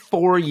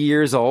 24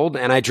 years old,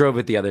 and I drove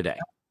it the other day.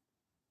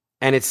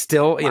 And it's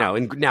still,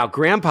 and now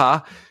Grandpa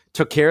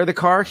took care of the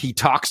car. He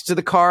talks to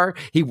the car.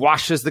 He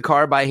washes the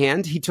car by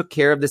hand. He took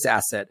care of this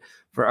asset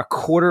for a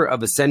quarter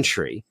of a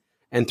century.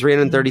 And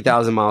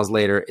 330,000 miles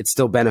later, it's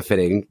still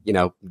benefiting,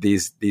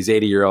 these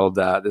 80-year-old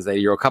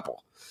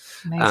couple.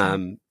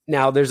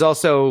 Now, there's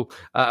also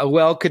a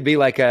well could be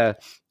like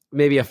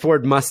maybe a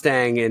Ford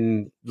Mustang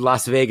in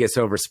Las Vegas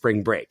over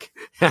spring break,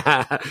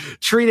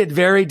 treated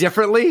very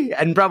differently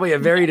and probably a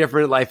very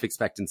different life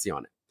expectancy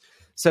on it.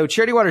 So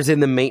Charity Water is in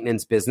the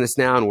maintenance business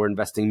now, and we're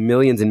investing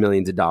millions and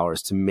millions of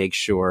dollars to make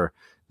sure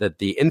that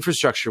the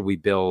infrastructure we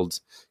build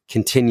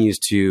continues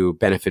to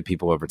benefit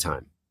people over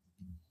time.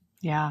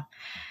 Yeah.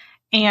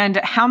 And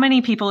how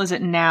many people is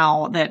it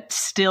now that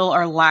still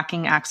are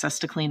lacking access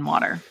to clean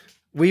water?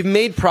 We've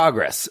made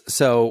progress.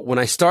 So when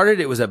I started,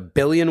 it was 1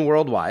 billion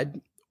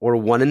worldwide, or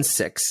 1 in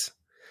 6.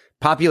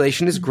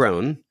 Population has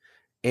grown,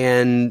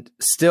 and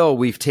still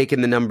we've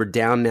taken the number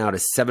down now to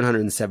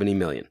 770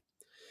 million.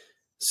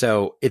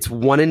 So it's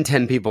 1 in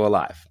 10 people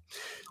alive.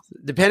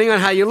 Depending on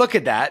how you look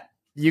at that,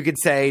 you could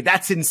say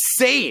that's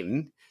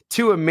insane.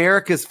 2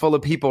 Americas full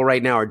of people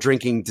right now are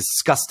drinking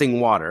disgusting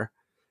water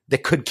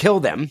that could kill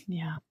them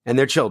and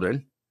their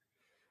children.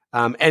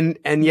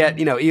 And yet,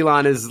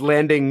 Elon is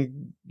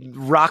landing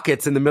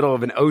rockets in the middle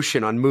of an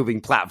ocean on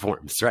moving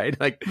platforms, right?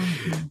 Like,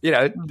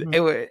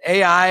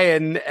 AI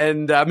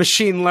and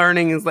machine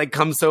learning has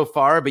come so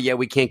far, but yet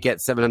we can't get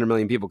 700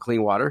 million people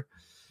clean water.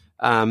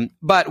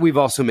 But we've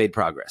also made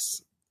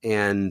progress.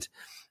 And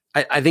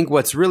I think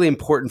what's really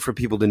important for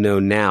people to know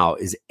now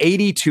is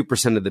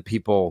 82% of the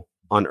people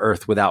on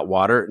Earth without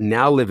water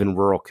now live in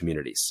rural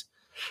communities.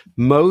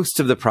 Most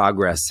of the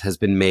progress has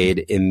been made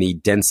in the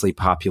densely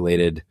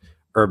populated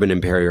urban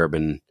and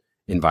peri-urban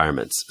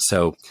environments.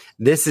 So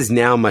this is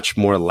now much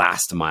more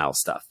last mile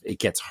stuff. It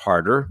gets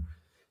harder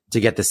to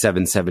get the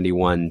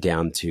 771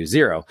 down to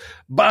 0,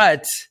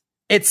 but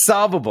it's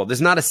solvable.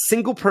 There's not a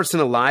single person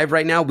alive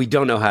right now we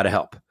don't know how to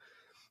help.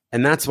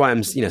 And that's why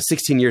I'm,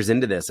 16 years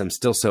into this, I'm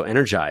still so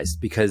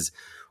energized because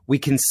we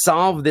can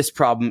solve this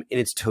problem in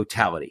its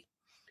totality.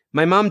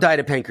 My mom died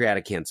of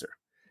pancreatic cancer.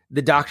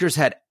 The doctors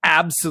had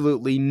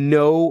absolutely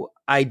no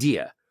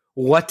idea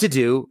what to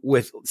do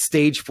with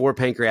stage 4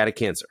 pancreatic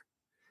cancer.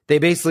 They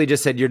basically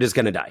just said, you're just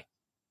going to die,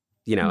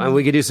 and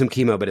we could do some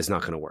chemo, but it's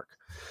not going to work.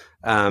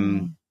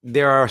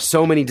 There are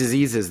so many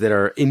diseases that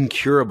are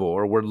incurable,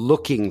 or we're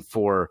looking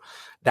for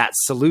that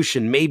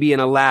solution, maybe in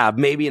a lab,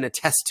 maybe in a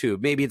test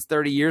tube, maybe it's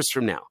 30 years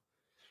from now.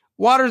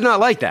 Water's not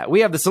like that.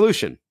 We have the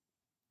solution.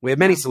 We have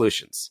many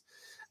solutions.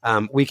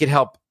 We could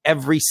help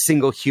every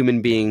single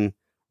human being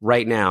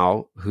right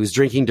now who's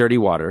drinking dirty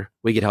water.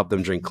 We could help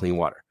them drink clean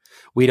water.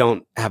 We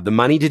don't have the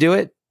money to do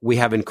it. We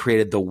haven't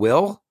created the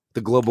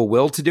global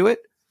will to do it,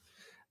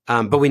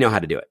 but we know how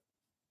to do it.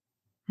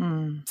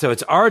 So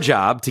it's our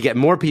job to get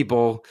more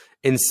people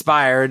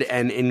inspired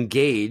and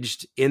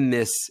engaged in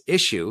this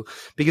issue,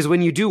 because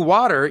when you do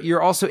water,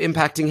 you're also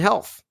impacting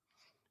health.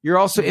 you're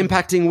also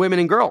impacting women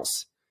and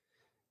girls.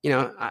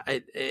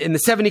 In the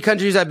 70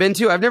 countries I've been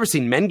to, I've never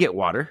seen men get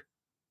water.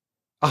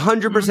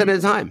 100% of the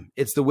time,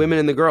 it's the women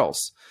and the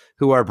girls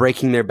who are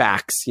breaking their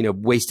backs,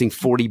 wasting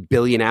 40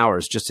 billion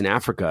hours just in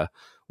Africa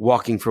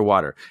walking for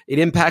water. It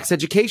impacts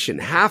education.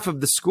 Half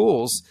of the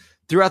schools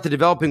throughout the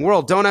developing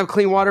world don't have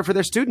clean water for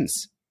their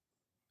students.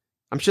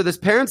 I'm sure there's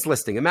parents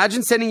listening.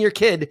 Imagine sending your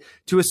kid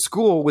to a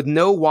school with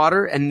no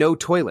water and no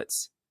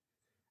toilets.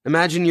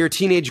 Imagine your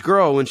teenage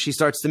girl, when she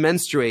starts to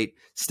menstruate,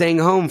 staying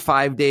home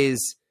 5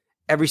 days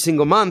every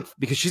single month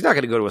because she's not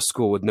going to go to a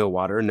school with no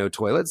water and no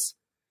toilets.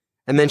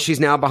 And then she's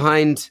now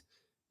behind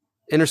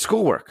in her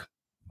schoolwork.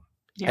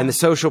 Yeah. And the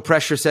social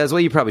pressure says, well,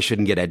 you probably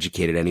shouldn't get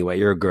educated anyway.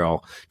 You're a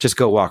girl. Just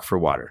go walk for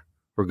water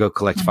or go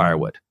collect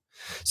firewood.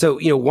 So,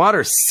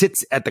 water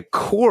sits at the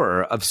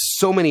core of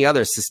so many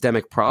other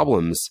systemic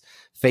problems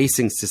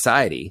facing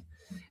society.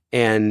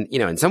 And,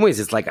 in some ways,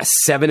 it's like a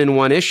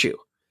 7-in-1 issue.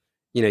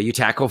 You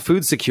tackle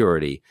food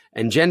security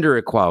and gender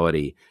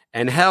equality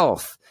and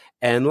health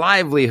and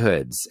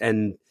livelihoods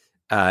and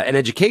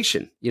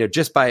education,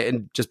 just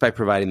by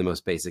providing the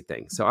most basic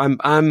things. So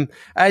I'm,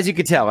 as you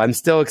can tell, I'm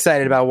still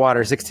excited about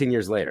water 16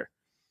 years later.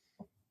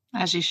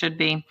 As you should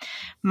be.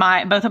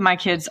 Both of my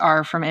kids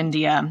are from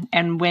India.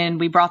 And when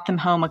we brought them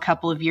home a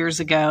couple of years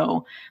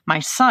ago, my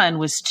son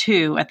was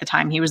 2 at the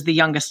time. He was the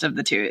youngest of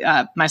the 2.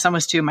 My son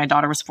was 2. My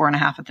daughter was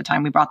 4.5 at the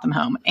time we brought them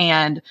home.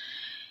 And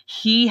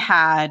he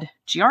had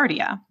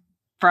Giardia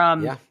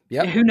from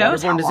who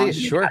knows how long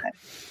disease, sure.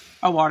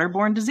 A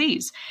waterborne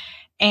disease.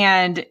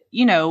 And,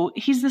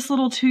 he's this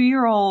little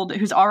 2-year-old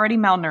who's already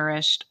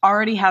malnourished,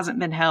 already hasn't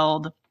been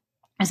held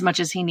as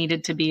much as he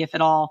needed to be, if at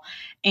all.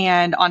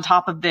 And on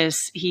top of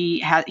this,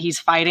 he's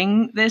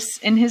fighting this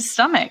in his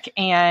stomach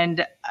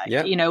and,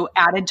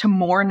 added to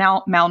more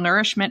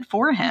malnourishment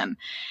for him.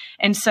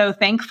 And so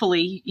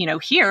thankfully,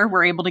 here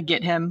we're able to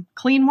get him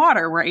clean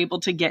water. We're able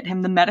to get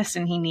him the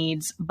medicine he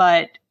needs.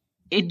 But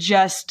it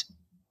just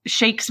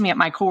shakes me at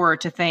my core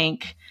to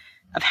think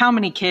of how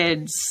many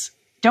kids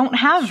don't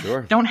have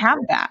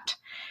that.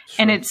 Sure.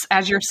 And it's,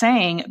 as you're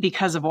saying,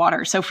 because of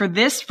water. So for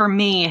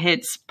me,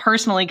 it's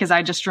personally, because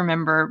I just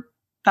remember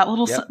that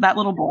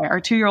little boy,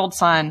 our 2-year-old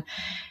son,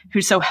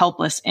 who's so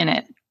helpless in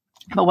it.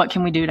 But what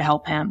can we do to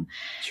help him?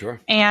 Sure.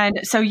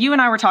 And so you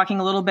and I were talking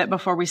a little bit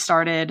before we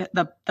started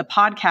the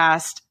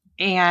podcast,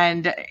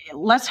 and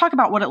let's talk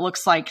about what it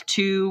looks like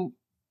to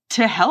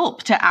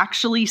help, to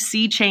actually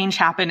see change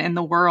happen in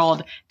the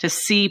world, to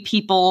see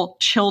people,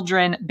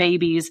 children,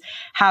 babies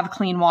have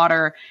clean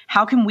water.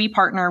 How can we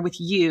partner with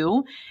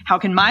you? How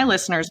can my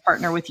listeners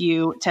partner with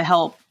you to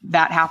help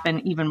that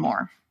happen even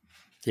more?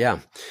 Yeah.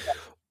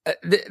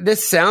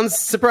 This sounds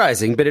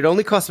surprising, but it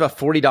only costs about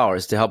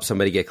 $40 to help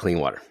somebody get clean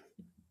water.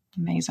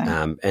 Amazing.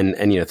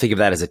 And think of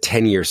that as a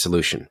 10-year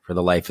solution for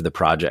the life of the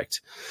project.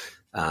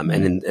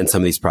 And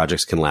some of these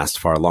projects can last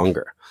far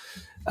longer.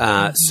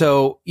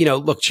 So,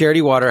 look,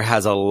 Charity Water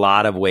has a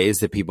lot of ways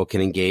that people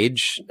can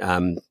engage.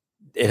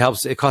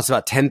 It costs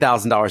about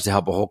 $10,000 to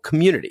help a whole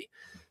community.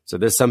 So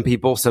there's some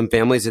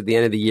families at the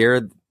end of the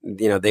year,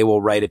 they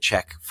will write a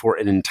check for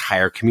an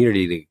entire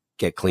community to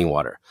get clean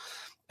water.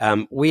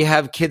 We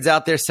have kids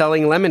out there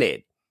selling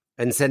lemonade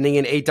and sending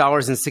in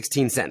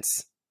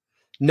 $8.16,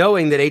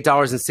 knowing that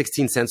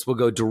 $8.16 will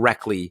go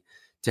directly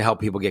to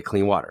help people get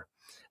clean water.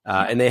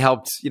 And they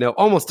helped,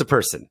 almost a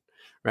person.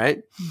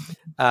 Right.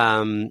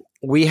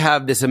 We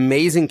have this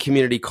amazing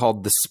community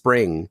called The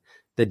Spring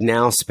that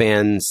now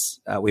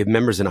spans, we have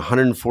members in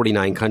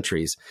 149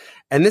 countries.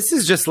 And this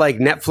is just like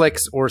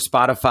Netflix or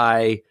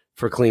Spotify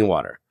for clean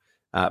water.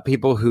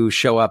 People who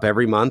show up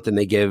every month and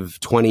they give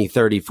 20,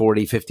 30,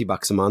 40,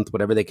 $50 a month,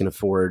 whatever they can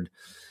afford.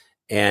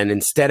 And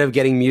instead of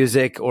getting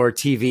music or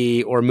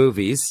TV or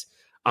movies,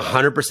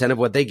 100% of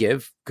what they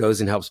give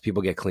goes and helps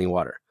people get clean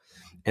water.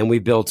 And we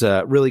built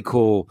a really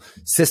cool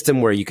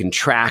system where you can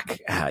track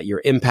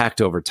your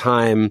impact over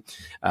time.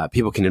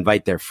 People can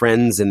invite their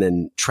friends and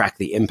then track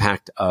the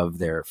impact of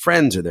their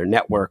friends or their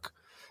network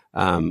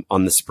on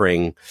The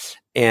Spring.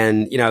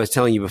 And, I was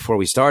telling you before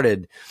we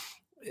started,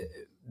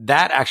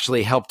 that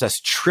actually helped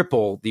us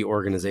triple the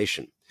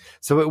organization.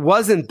 So it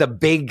wasn't the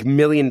big $1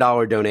 million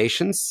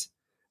donations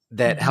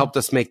that helped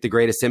us make the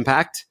greatest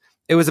impact.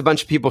 It was a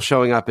bunch of people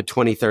showing up at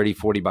 20, 30,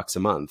 $40 a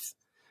month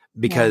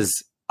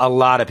because a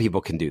lot of people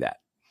can do that.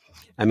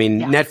 I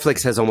mean,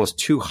 Netflix has almost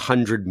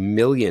 200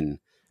 million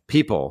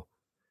people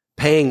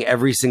paying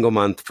every single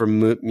month for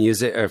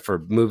music or for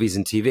movies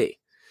and TV.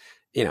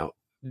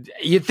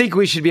 You'd think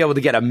we should be able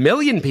to get 1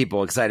 million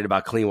people excited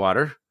about clean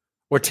water,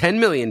 or 10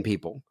 million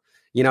people.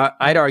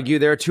 I'd argue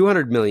there are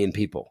 200 million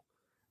people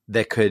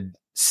that could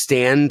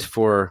stand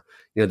for,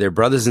 their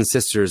brothers and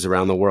sisters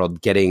around the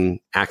world getting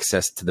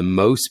access to the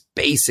most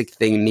basic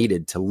thing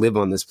needed to live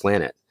on this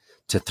planet,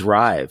 to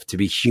thrive, to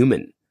be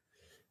human,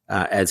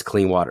 as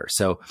clean water.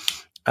 So,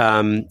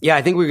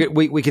 I think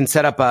we can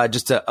set up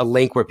just a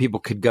link where people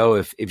could go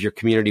if your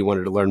community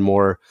wanted to learn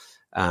more.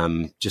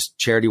 Just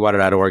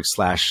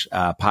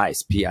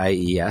charitywater.org/PIES,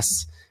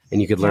 PIES,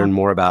 and you could learn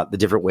more about the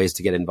different ways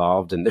to get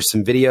involved. And there's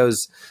some videos.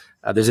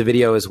 There's a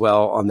video as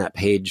well on that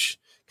page,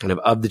 kind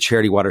of the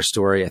Charity Water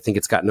story. I think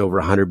it's gotten over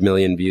 100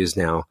 million views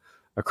now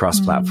across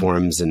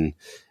platforms. And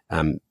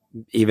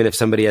even if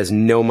somebody has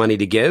no money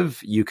to give,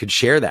 you could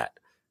share that.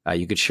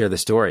 You could share the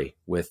story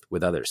with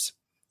others.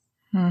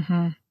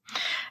 Mm-hmm.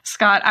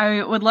 Scott,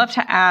 I would love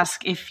to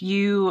ask if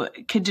you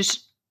could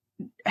just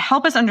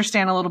help us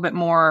understand a little bit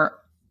more.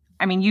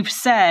 I mean, you've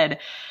said,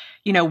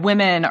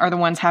 women are the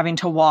ones having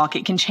to walk.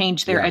 It can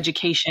change their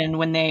education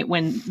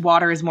when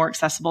water is more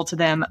accessible to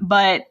them.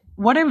 But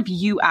what have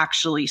you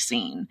actually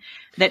seen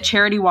that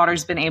Charity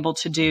Water's been able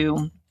to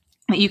do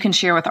that you can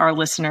share with our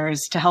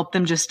listeners to help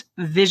them just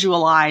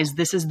visualize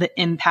this is the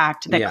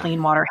impact that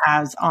clean water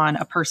has on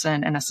a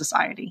person and a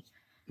society?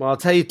 Well, I'll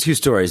tell you two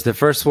stories. The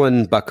first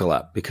one, buckle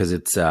up, because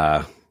it's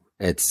kind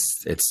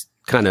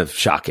of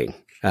shocking.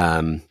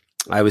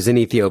 I was in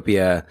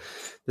Ethiopia.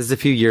 This is a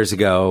few years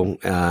ago.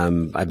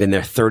 I've been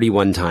there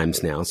 31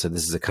 times now. So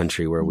this is a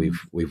country where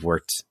we've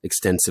worked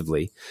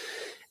extensively.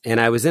 And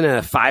I was in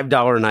a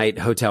 $5 a night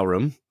hotel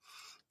room.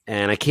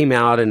 And I came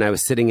out and I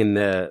was sitting in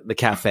the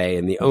cafe,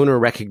 and the owner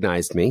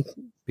recognized me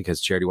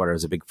because Charity Water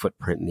has a big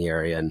footprint in the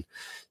area, and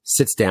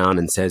sits down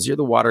and says, "You're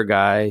the water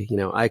guy.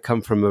 I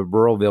come from a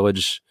rural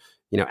village,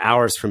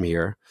 hours from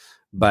here,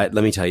 but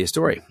let me tell you a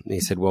story." And he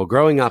said, "Well,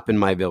 growing up in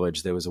my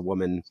village, there was a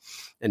woman.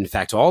 In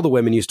fact, all the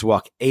women used to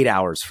walk 8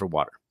 hours for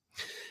water."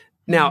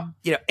 Now,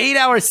 8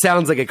 hours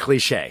sounds like a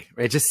cliche,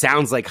 right? It just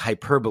sounds like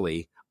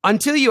hyperbole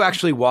until you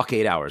actually walk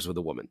 8 hours with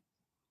a woman.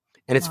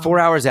 And it's 4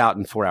 hours out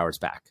and 4 hours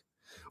back.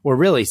 Or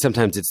really,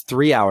 sometimes it's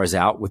 3 hours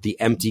out with the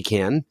empty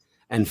can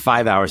and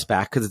 5 hours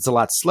back because it's a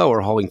lot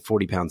slower hauling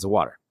 40 pounds of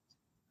water.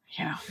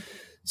 Yeah.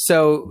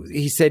 So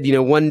he said,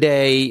 one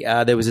day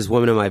there was this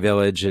woman in my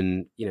village,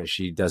 and,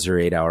 she does her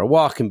 8 hour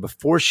walk. And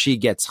before she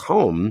gets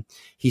home,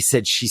 he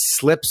said she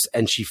slips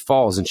and she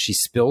falls and she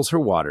spills her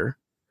water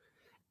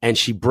and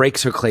she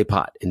breaks her clay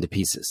pot into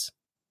pieces.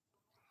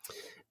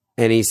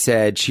 And he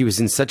said she was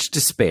in such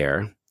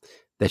despair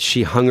that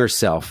she hung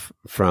herself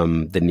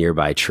from the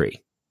nearby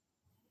tree.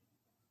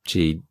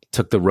 She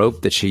took the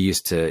rope that she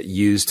used to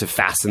use to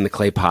fasten the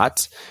clay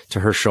pot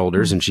to her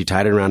shoulders, and she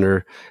tied it around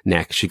her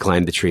neck. She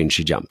climbed the tree and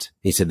she jumped.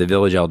 He said the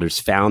village elders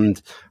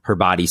found her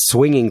body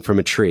swinging from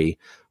a tree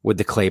with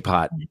the clay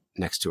pot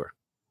next to her.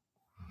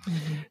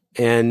 Mm-hmm.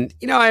 And,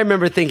 I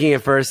remember thinking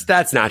at first,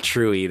 that's not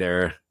true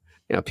either.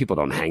 People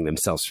don't hang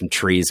themselves from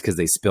trees because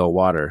they spill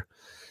water.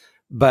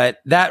 But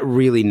that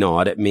really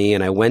gnawed at me.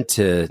 And I went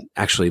to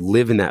actually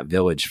live in that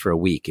village for a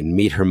week and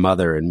meet her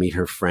mother and meet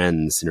her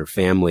friends and her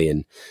family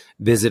and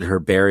visit her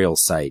burial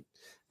site,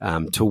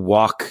 to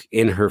walk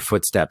in her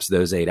footsteps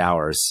those 8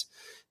 hours,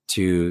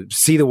 to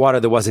see the water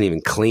that wasn't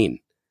even clean.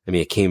 I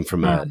mean, it came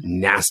from a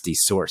nasty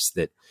source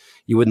that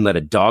you wouldn't let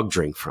a dog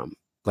drink from,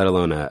 let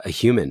alone a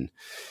human.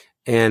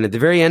 And at the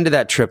very end of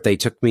that trip, they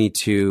took me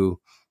to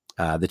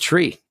the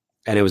tree,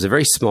 and it was a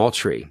very small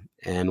tree.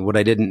 And what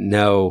I didn't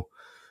know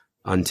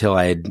until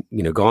I had,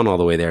 gone all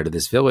the way there to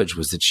this village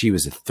was that she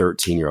was a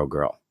 13-year-old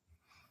girl.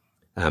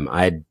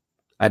 I'd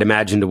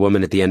imagined a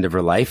woman at the end of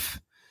her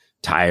life,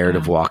 tired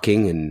of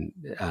walking, and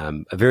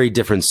a very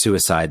different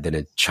suicide than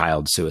a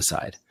child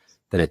suicide,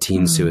 than a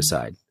teen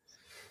suicide.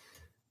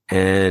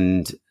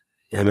 And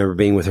I remember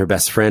being with her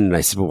best friend, and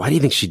I said, "Well, why do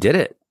you think she did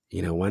it?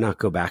 Why not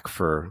go back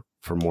for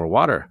more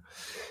water?"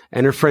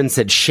 And her friend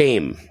said,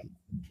 "Shame,"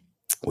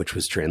 which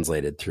was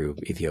translated through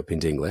Ethiopian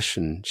to English.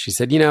 And she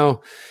said,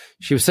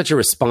 she was such a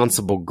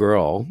responsible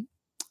girl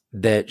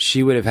that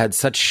she would have had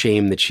such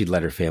shame that she'd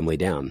let her family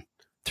down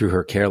through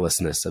her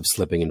carelessness of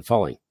slipping and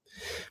falling.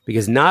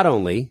 Because not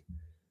only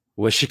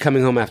was she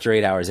coming home after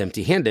 8 hours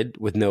empty-handed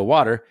with no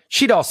water,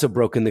 she'd also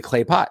broken the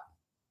clay pot,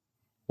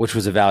 which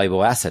was a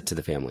valuable asset to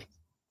the family.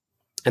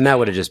 And that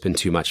would have just been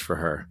too much for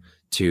her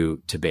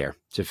to bear,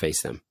 to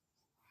face them.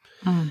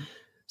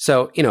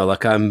 So,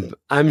 look,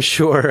 I'm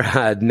sure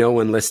no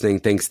one listening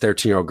thinks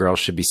 13-year-old girls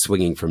should be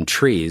swinging from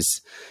trees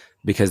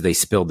because they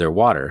spilled their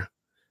water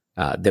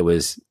that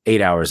was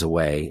 8 hours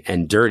away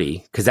and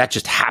dirty, because that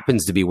just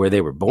happens to be where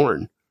they were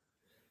born.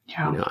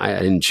 Yeah. I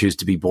didn't choose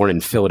to be born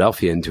in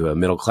Philadelphia into a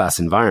middle-class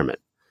environment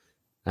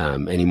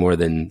any more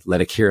than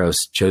Leta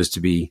Kiros chose to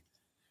be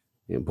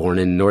born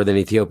in northern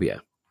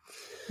Ethiopia.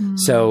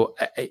 So,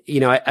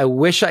 I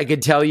wish I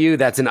could tell you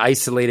that's an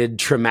isolated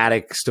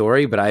traumatic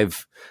story, but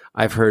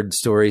I've heard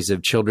stories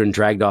of children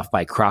dragged off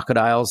by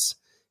crocodiles,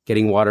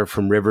 getting water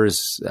from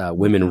rivers,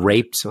 women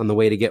raped on the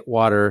way to get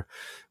water,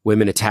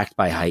 women attacked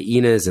by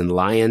hyenas and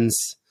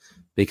lions,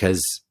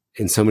 because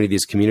in so many of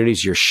these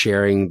communities, you're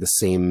sharing the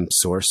same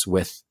source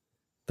with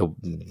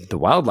the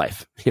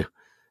wildlife,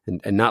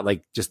 and not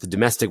like just the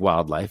domestic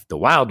wildlife, the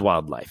wild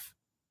wildlife.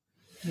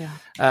 Yeah.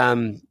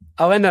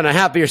 I'll end on a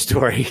happier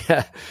story.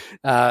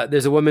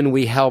 There's a woman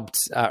we helped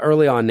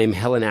early on named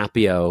Helen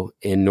Appio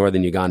in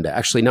northern Uganda,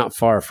 actually not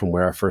far from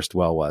where our first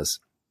well was.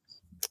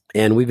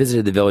 And we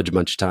visited the village a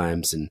bunch of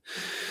times. And,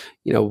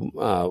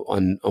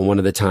 on one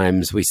of the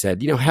times we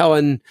said,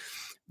 Helen,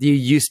 you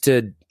used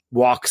to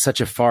walk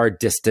such a far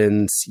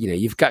distance.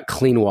 You've got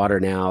clean water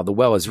now. The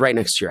well is right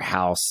next to your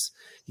house.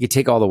 You can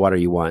take all the water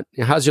you want.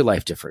 How's your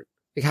life different?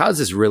 Like, how has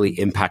this really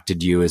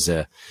impacted you as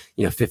a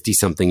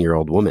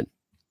 50-something-year-old woman?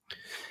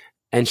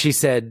 And she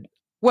said,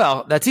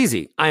 well, that's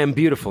easy. I am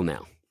beautiful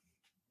now.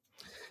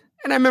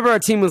 And I remember our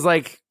team was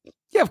like,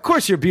 yeah, of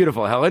course you're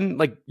beautiful, Helen.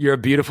 Like, you're a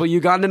beautiful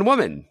Ugandan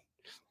woman.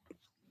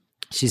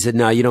 She said,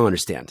 no, you don't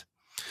understand.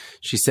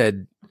 She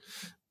said,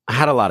 I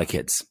had a lot of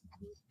kids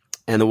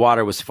and the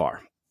water was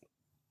far.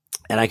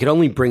 And I could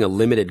only bring a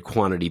limited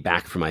quantity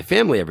back for my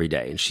family every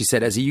day. And she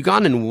said, as a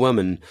Ugandan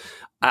woman,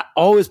 I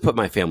always put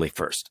my family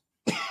first.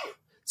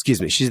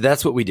 Excuse me. She said,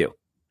 that's what we do.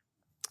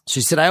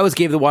 She said, I always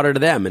gave the water to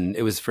them, and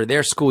it was for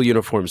their school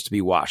uniforms to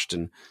be washed.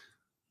 And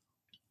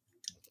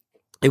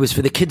it was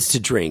for the kids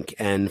to drink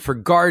and for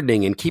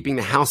gardening and keeping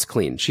the house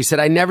clean. She said,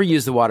 I never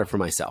used the water for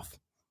myself.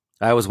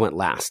 I always went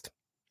last.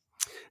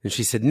 And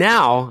she said,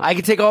 now I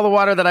can take all the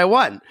water that I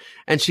want.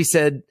 And she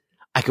said,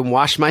 I can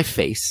wash my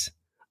face,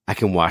 I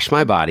can wash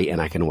my body, and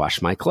I can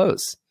wash my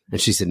clothes. And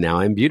she said,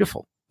 now I'm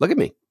beautiful. Look at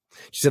me.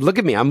 She said, look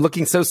at me. I'm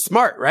looking so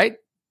smart, right?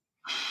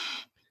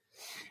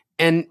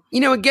 And,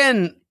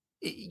 again,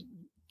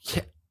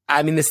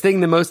 I mean, this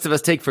thing that most of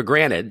us take for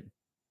granted,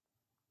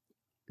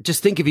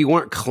 just think if you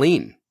weren't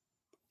clean,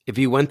 if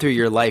you went through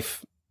your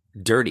life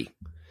dirty,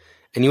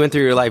 and you went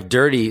through your life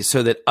dirty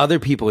so that other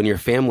people in your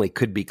family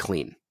could be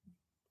clean.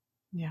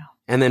 Yeah.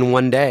 And then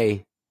one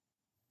day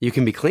you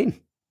can be clean.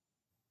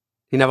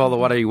 You can have all the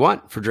water you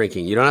want for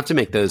drinking. You don't have to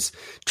make those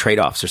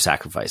trade-offs or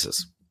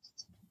sacrifices.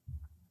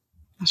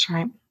 That's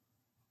right.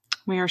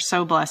 We are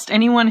so blessed.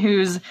 Anyone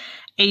who's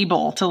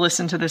able to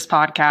listen to this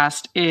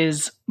podcast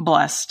is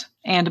blessed,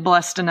 and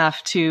blessed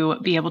enough to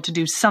be able to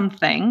do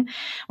something,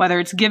 whether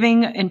it's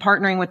giving and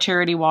partnering with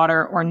Charity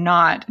Water or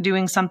not,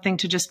 doing something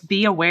to just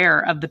be aware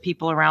of the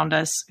people around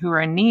us who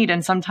are in need.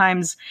 And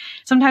sometimes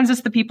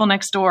it's the people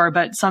next door,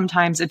 but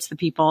sometimes it's the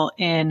people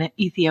in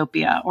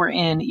Ethiopia or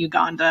in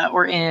Uganda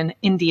or in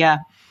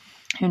India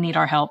who need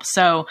our help.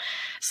 So,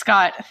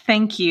 Scott,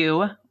 thank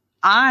you.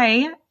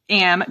 I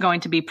am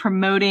going to be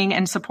promoting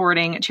and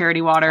supporting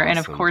Charity Water. Awesome. And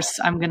of course,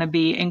 I'm going to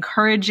be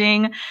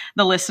encouraging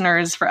the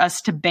listeners for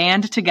us to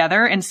band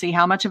together and see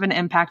how much of an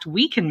impact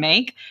we can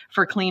make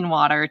for clean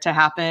water to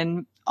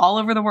happen all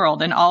over the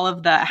world. And all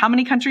of how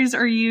many countries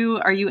are you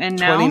in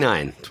now?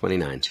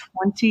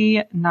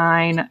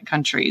 29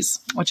 countries,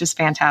 which is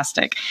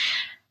fantastic.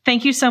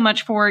 Thank you so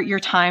much for your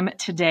time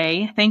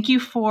today. Thank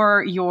you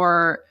for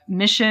your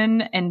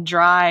mission and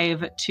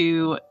drive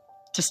to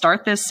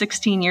start this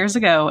 16 years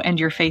ago and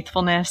your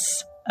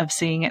faithfulness of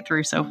seeing it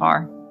through so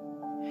far.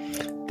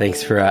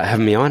 Thanks for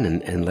having me on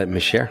and letting me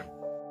share.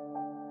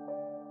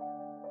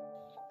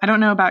 I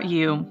don't know about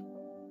you,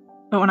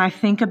 but when I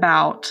think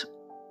about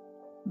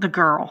the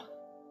girl,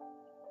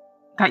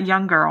 that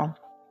young girl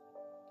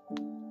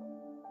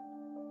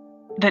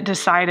that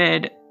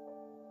decided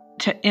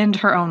to end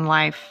her own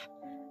life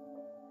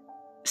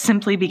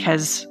simply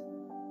because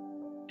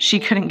she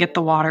couldn't get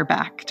the water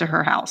back to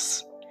her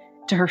house,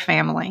 to her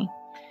family,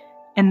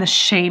 and the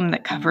shame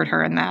that covered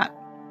her in that.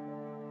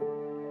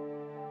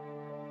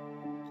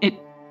 It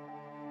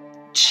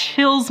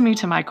chills me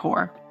to my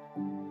core.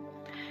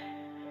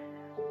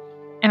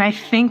 And I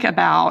think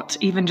about,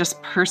 even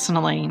just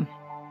personally,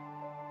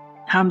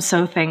 how I'm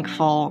so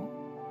thankful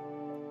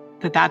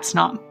that that's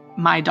not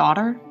my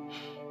daughter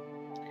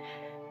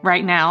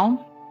right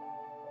now.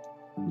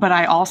 But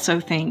I also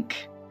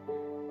think,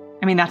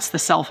 that's the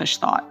selfish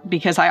thought,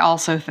 because I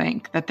also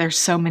think that there's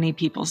so many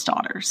people's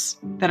daughters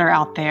that are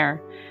out there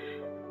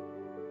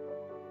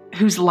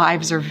whose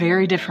lives are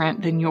very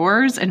different than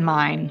yours and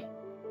mine.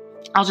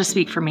 I'll just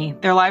speak for me.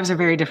 Their lives are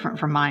very different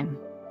from mine.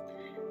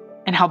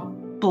 And how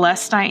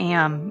blessed I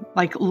am,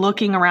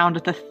 looking around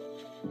at the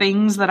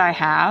things that I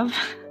have,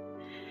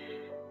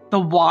 the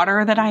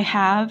water that I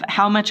have,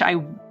 how much I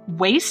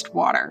waste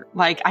water.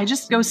 I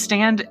just go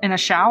stand in a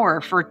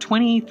shower for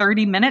 20,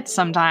 30 minutes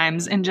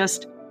sometimes and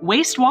just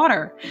waste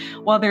water.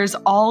 While there's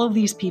all of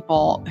these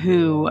people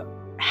who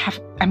have,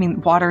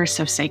 water is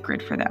so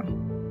sacred for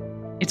them.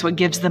 It's what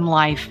gives them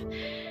life,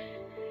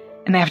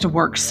 and they have to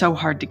work so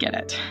hard to get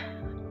it.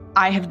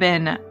 I have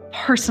been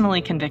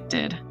personally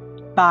convicted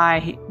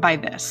by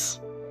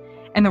this,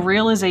 and the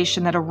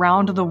realization that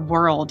around the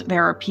world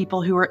there are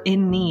people who are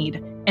in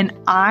need, and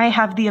I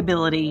have the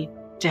ability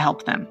to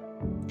help them.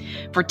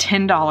 For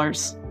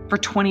 $10, for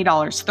 $20,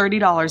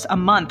 $30 a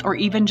month, or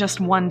even just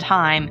one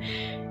time,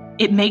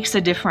 it makes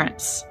a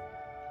difference.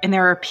 And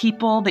there are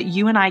people that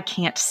you and I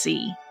can't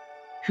see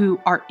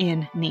who are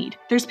in need.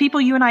 There's people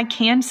you and I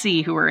can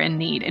see who are in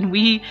need, and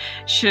we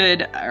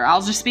should, or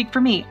I'll just speak for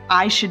me,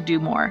 I should do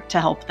more to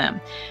help them.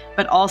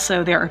 But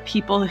also there are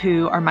people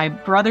who are my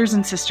brothers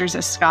and sisters,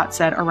 as Scott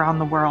said, around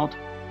the world,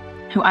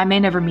 who I may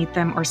never meet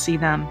them or see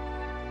them,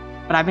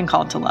 but I've been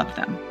called to love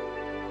them.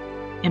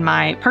 In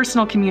my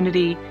personal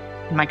community,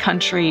 in my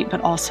country,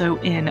 but also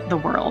in the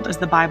world. As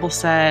the Bible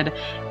said,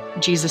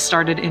 Jesus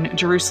started in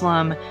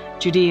Jerusalem,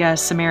 Judea,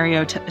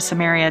 Samaria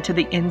to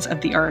the ends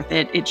of the earth.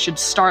 It should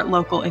start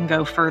local and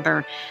go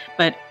further.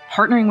 But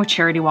partnering with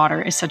Charity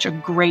Water is such a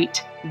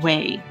great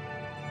way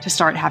to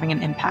start having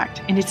an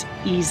impact. And it's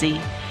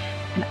easy.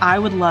 And I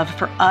would love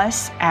for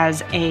us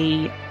as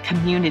a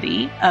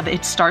community of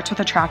It Starts With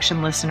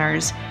Attraction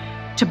listeners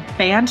to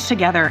band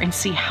together and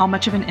see how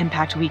much of an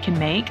impact we can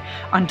make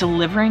on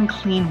delivering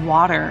clean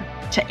water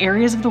to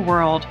areas of the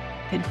world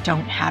that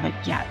don't have it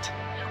yet,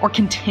 or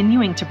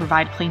continuing to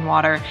provide clean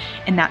water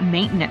in that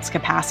maintenance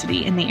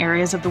capacity in the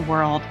areas of the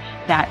world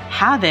that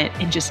have it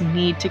and just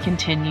need to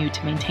continue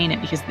to maintain it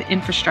because the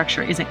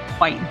infrastructure isn't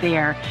quite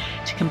there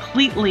to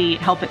completely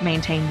help it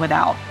maintain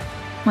without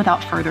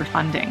further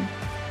funding.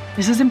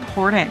 This is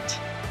important.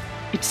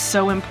 It's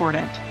so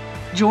important.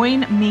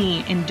 Join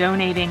me in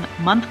donating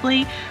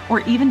monthly or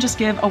even just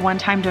give a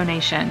one-time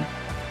donation.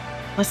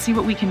 Let's see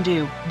what we can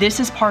do. This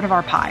is part of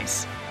our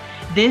pies.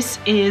 This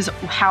is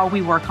how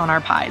we work on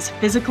our pies: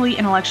 physically,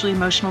 intellectually,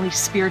 emotionally,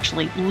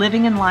 spiritually,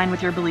 living in line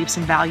with your beliefs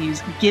and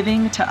values,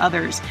 giving to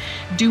others,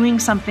 doing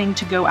something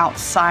to go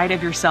outside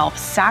of yourself,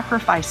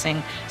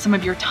 sacrificing some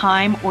of your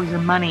time or your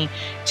money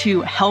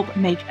to help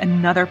make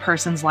another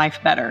person's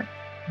life better.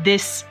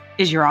 This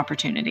is your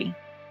opportunity.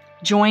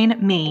 Join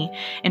me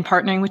in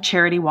partnering with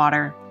Charity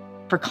Water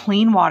for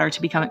clean water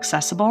to become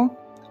accessible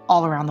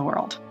all around the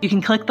world. You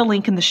can click the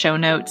link in the show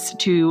notes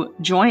to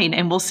join,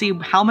 and we'll see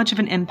how much of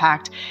an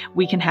impact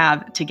we can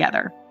have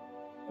together.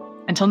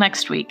 Until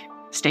next week,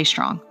 stay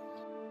strong.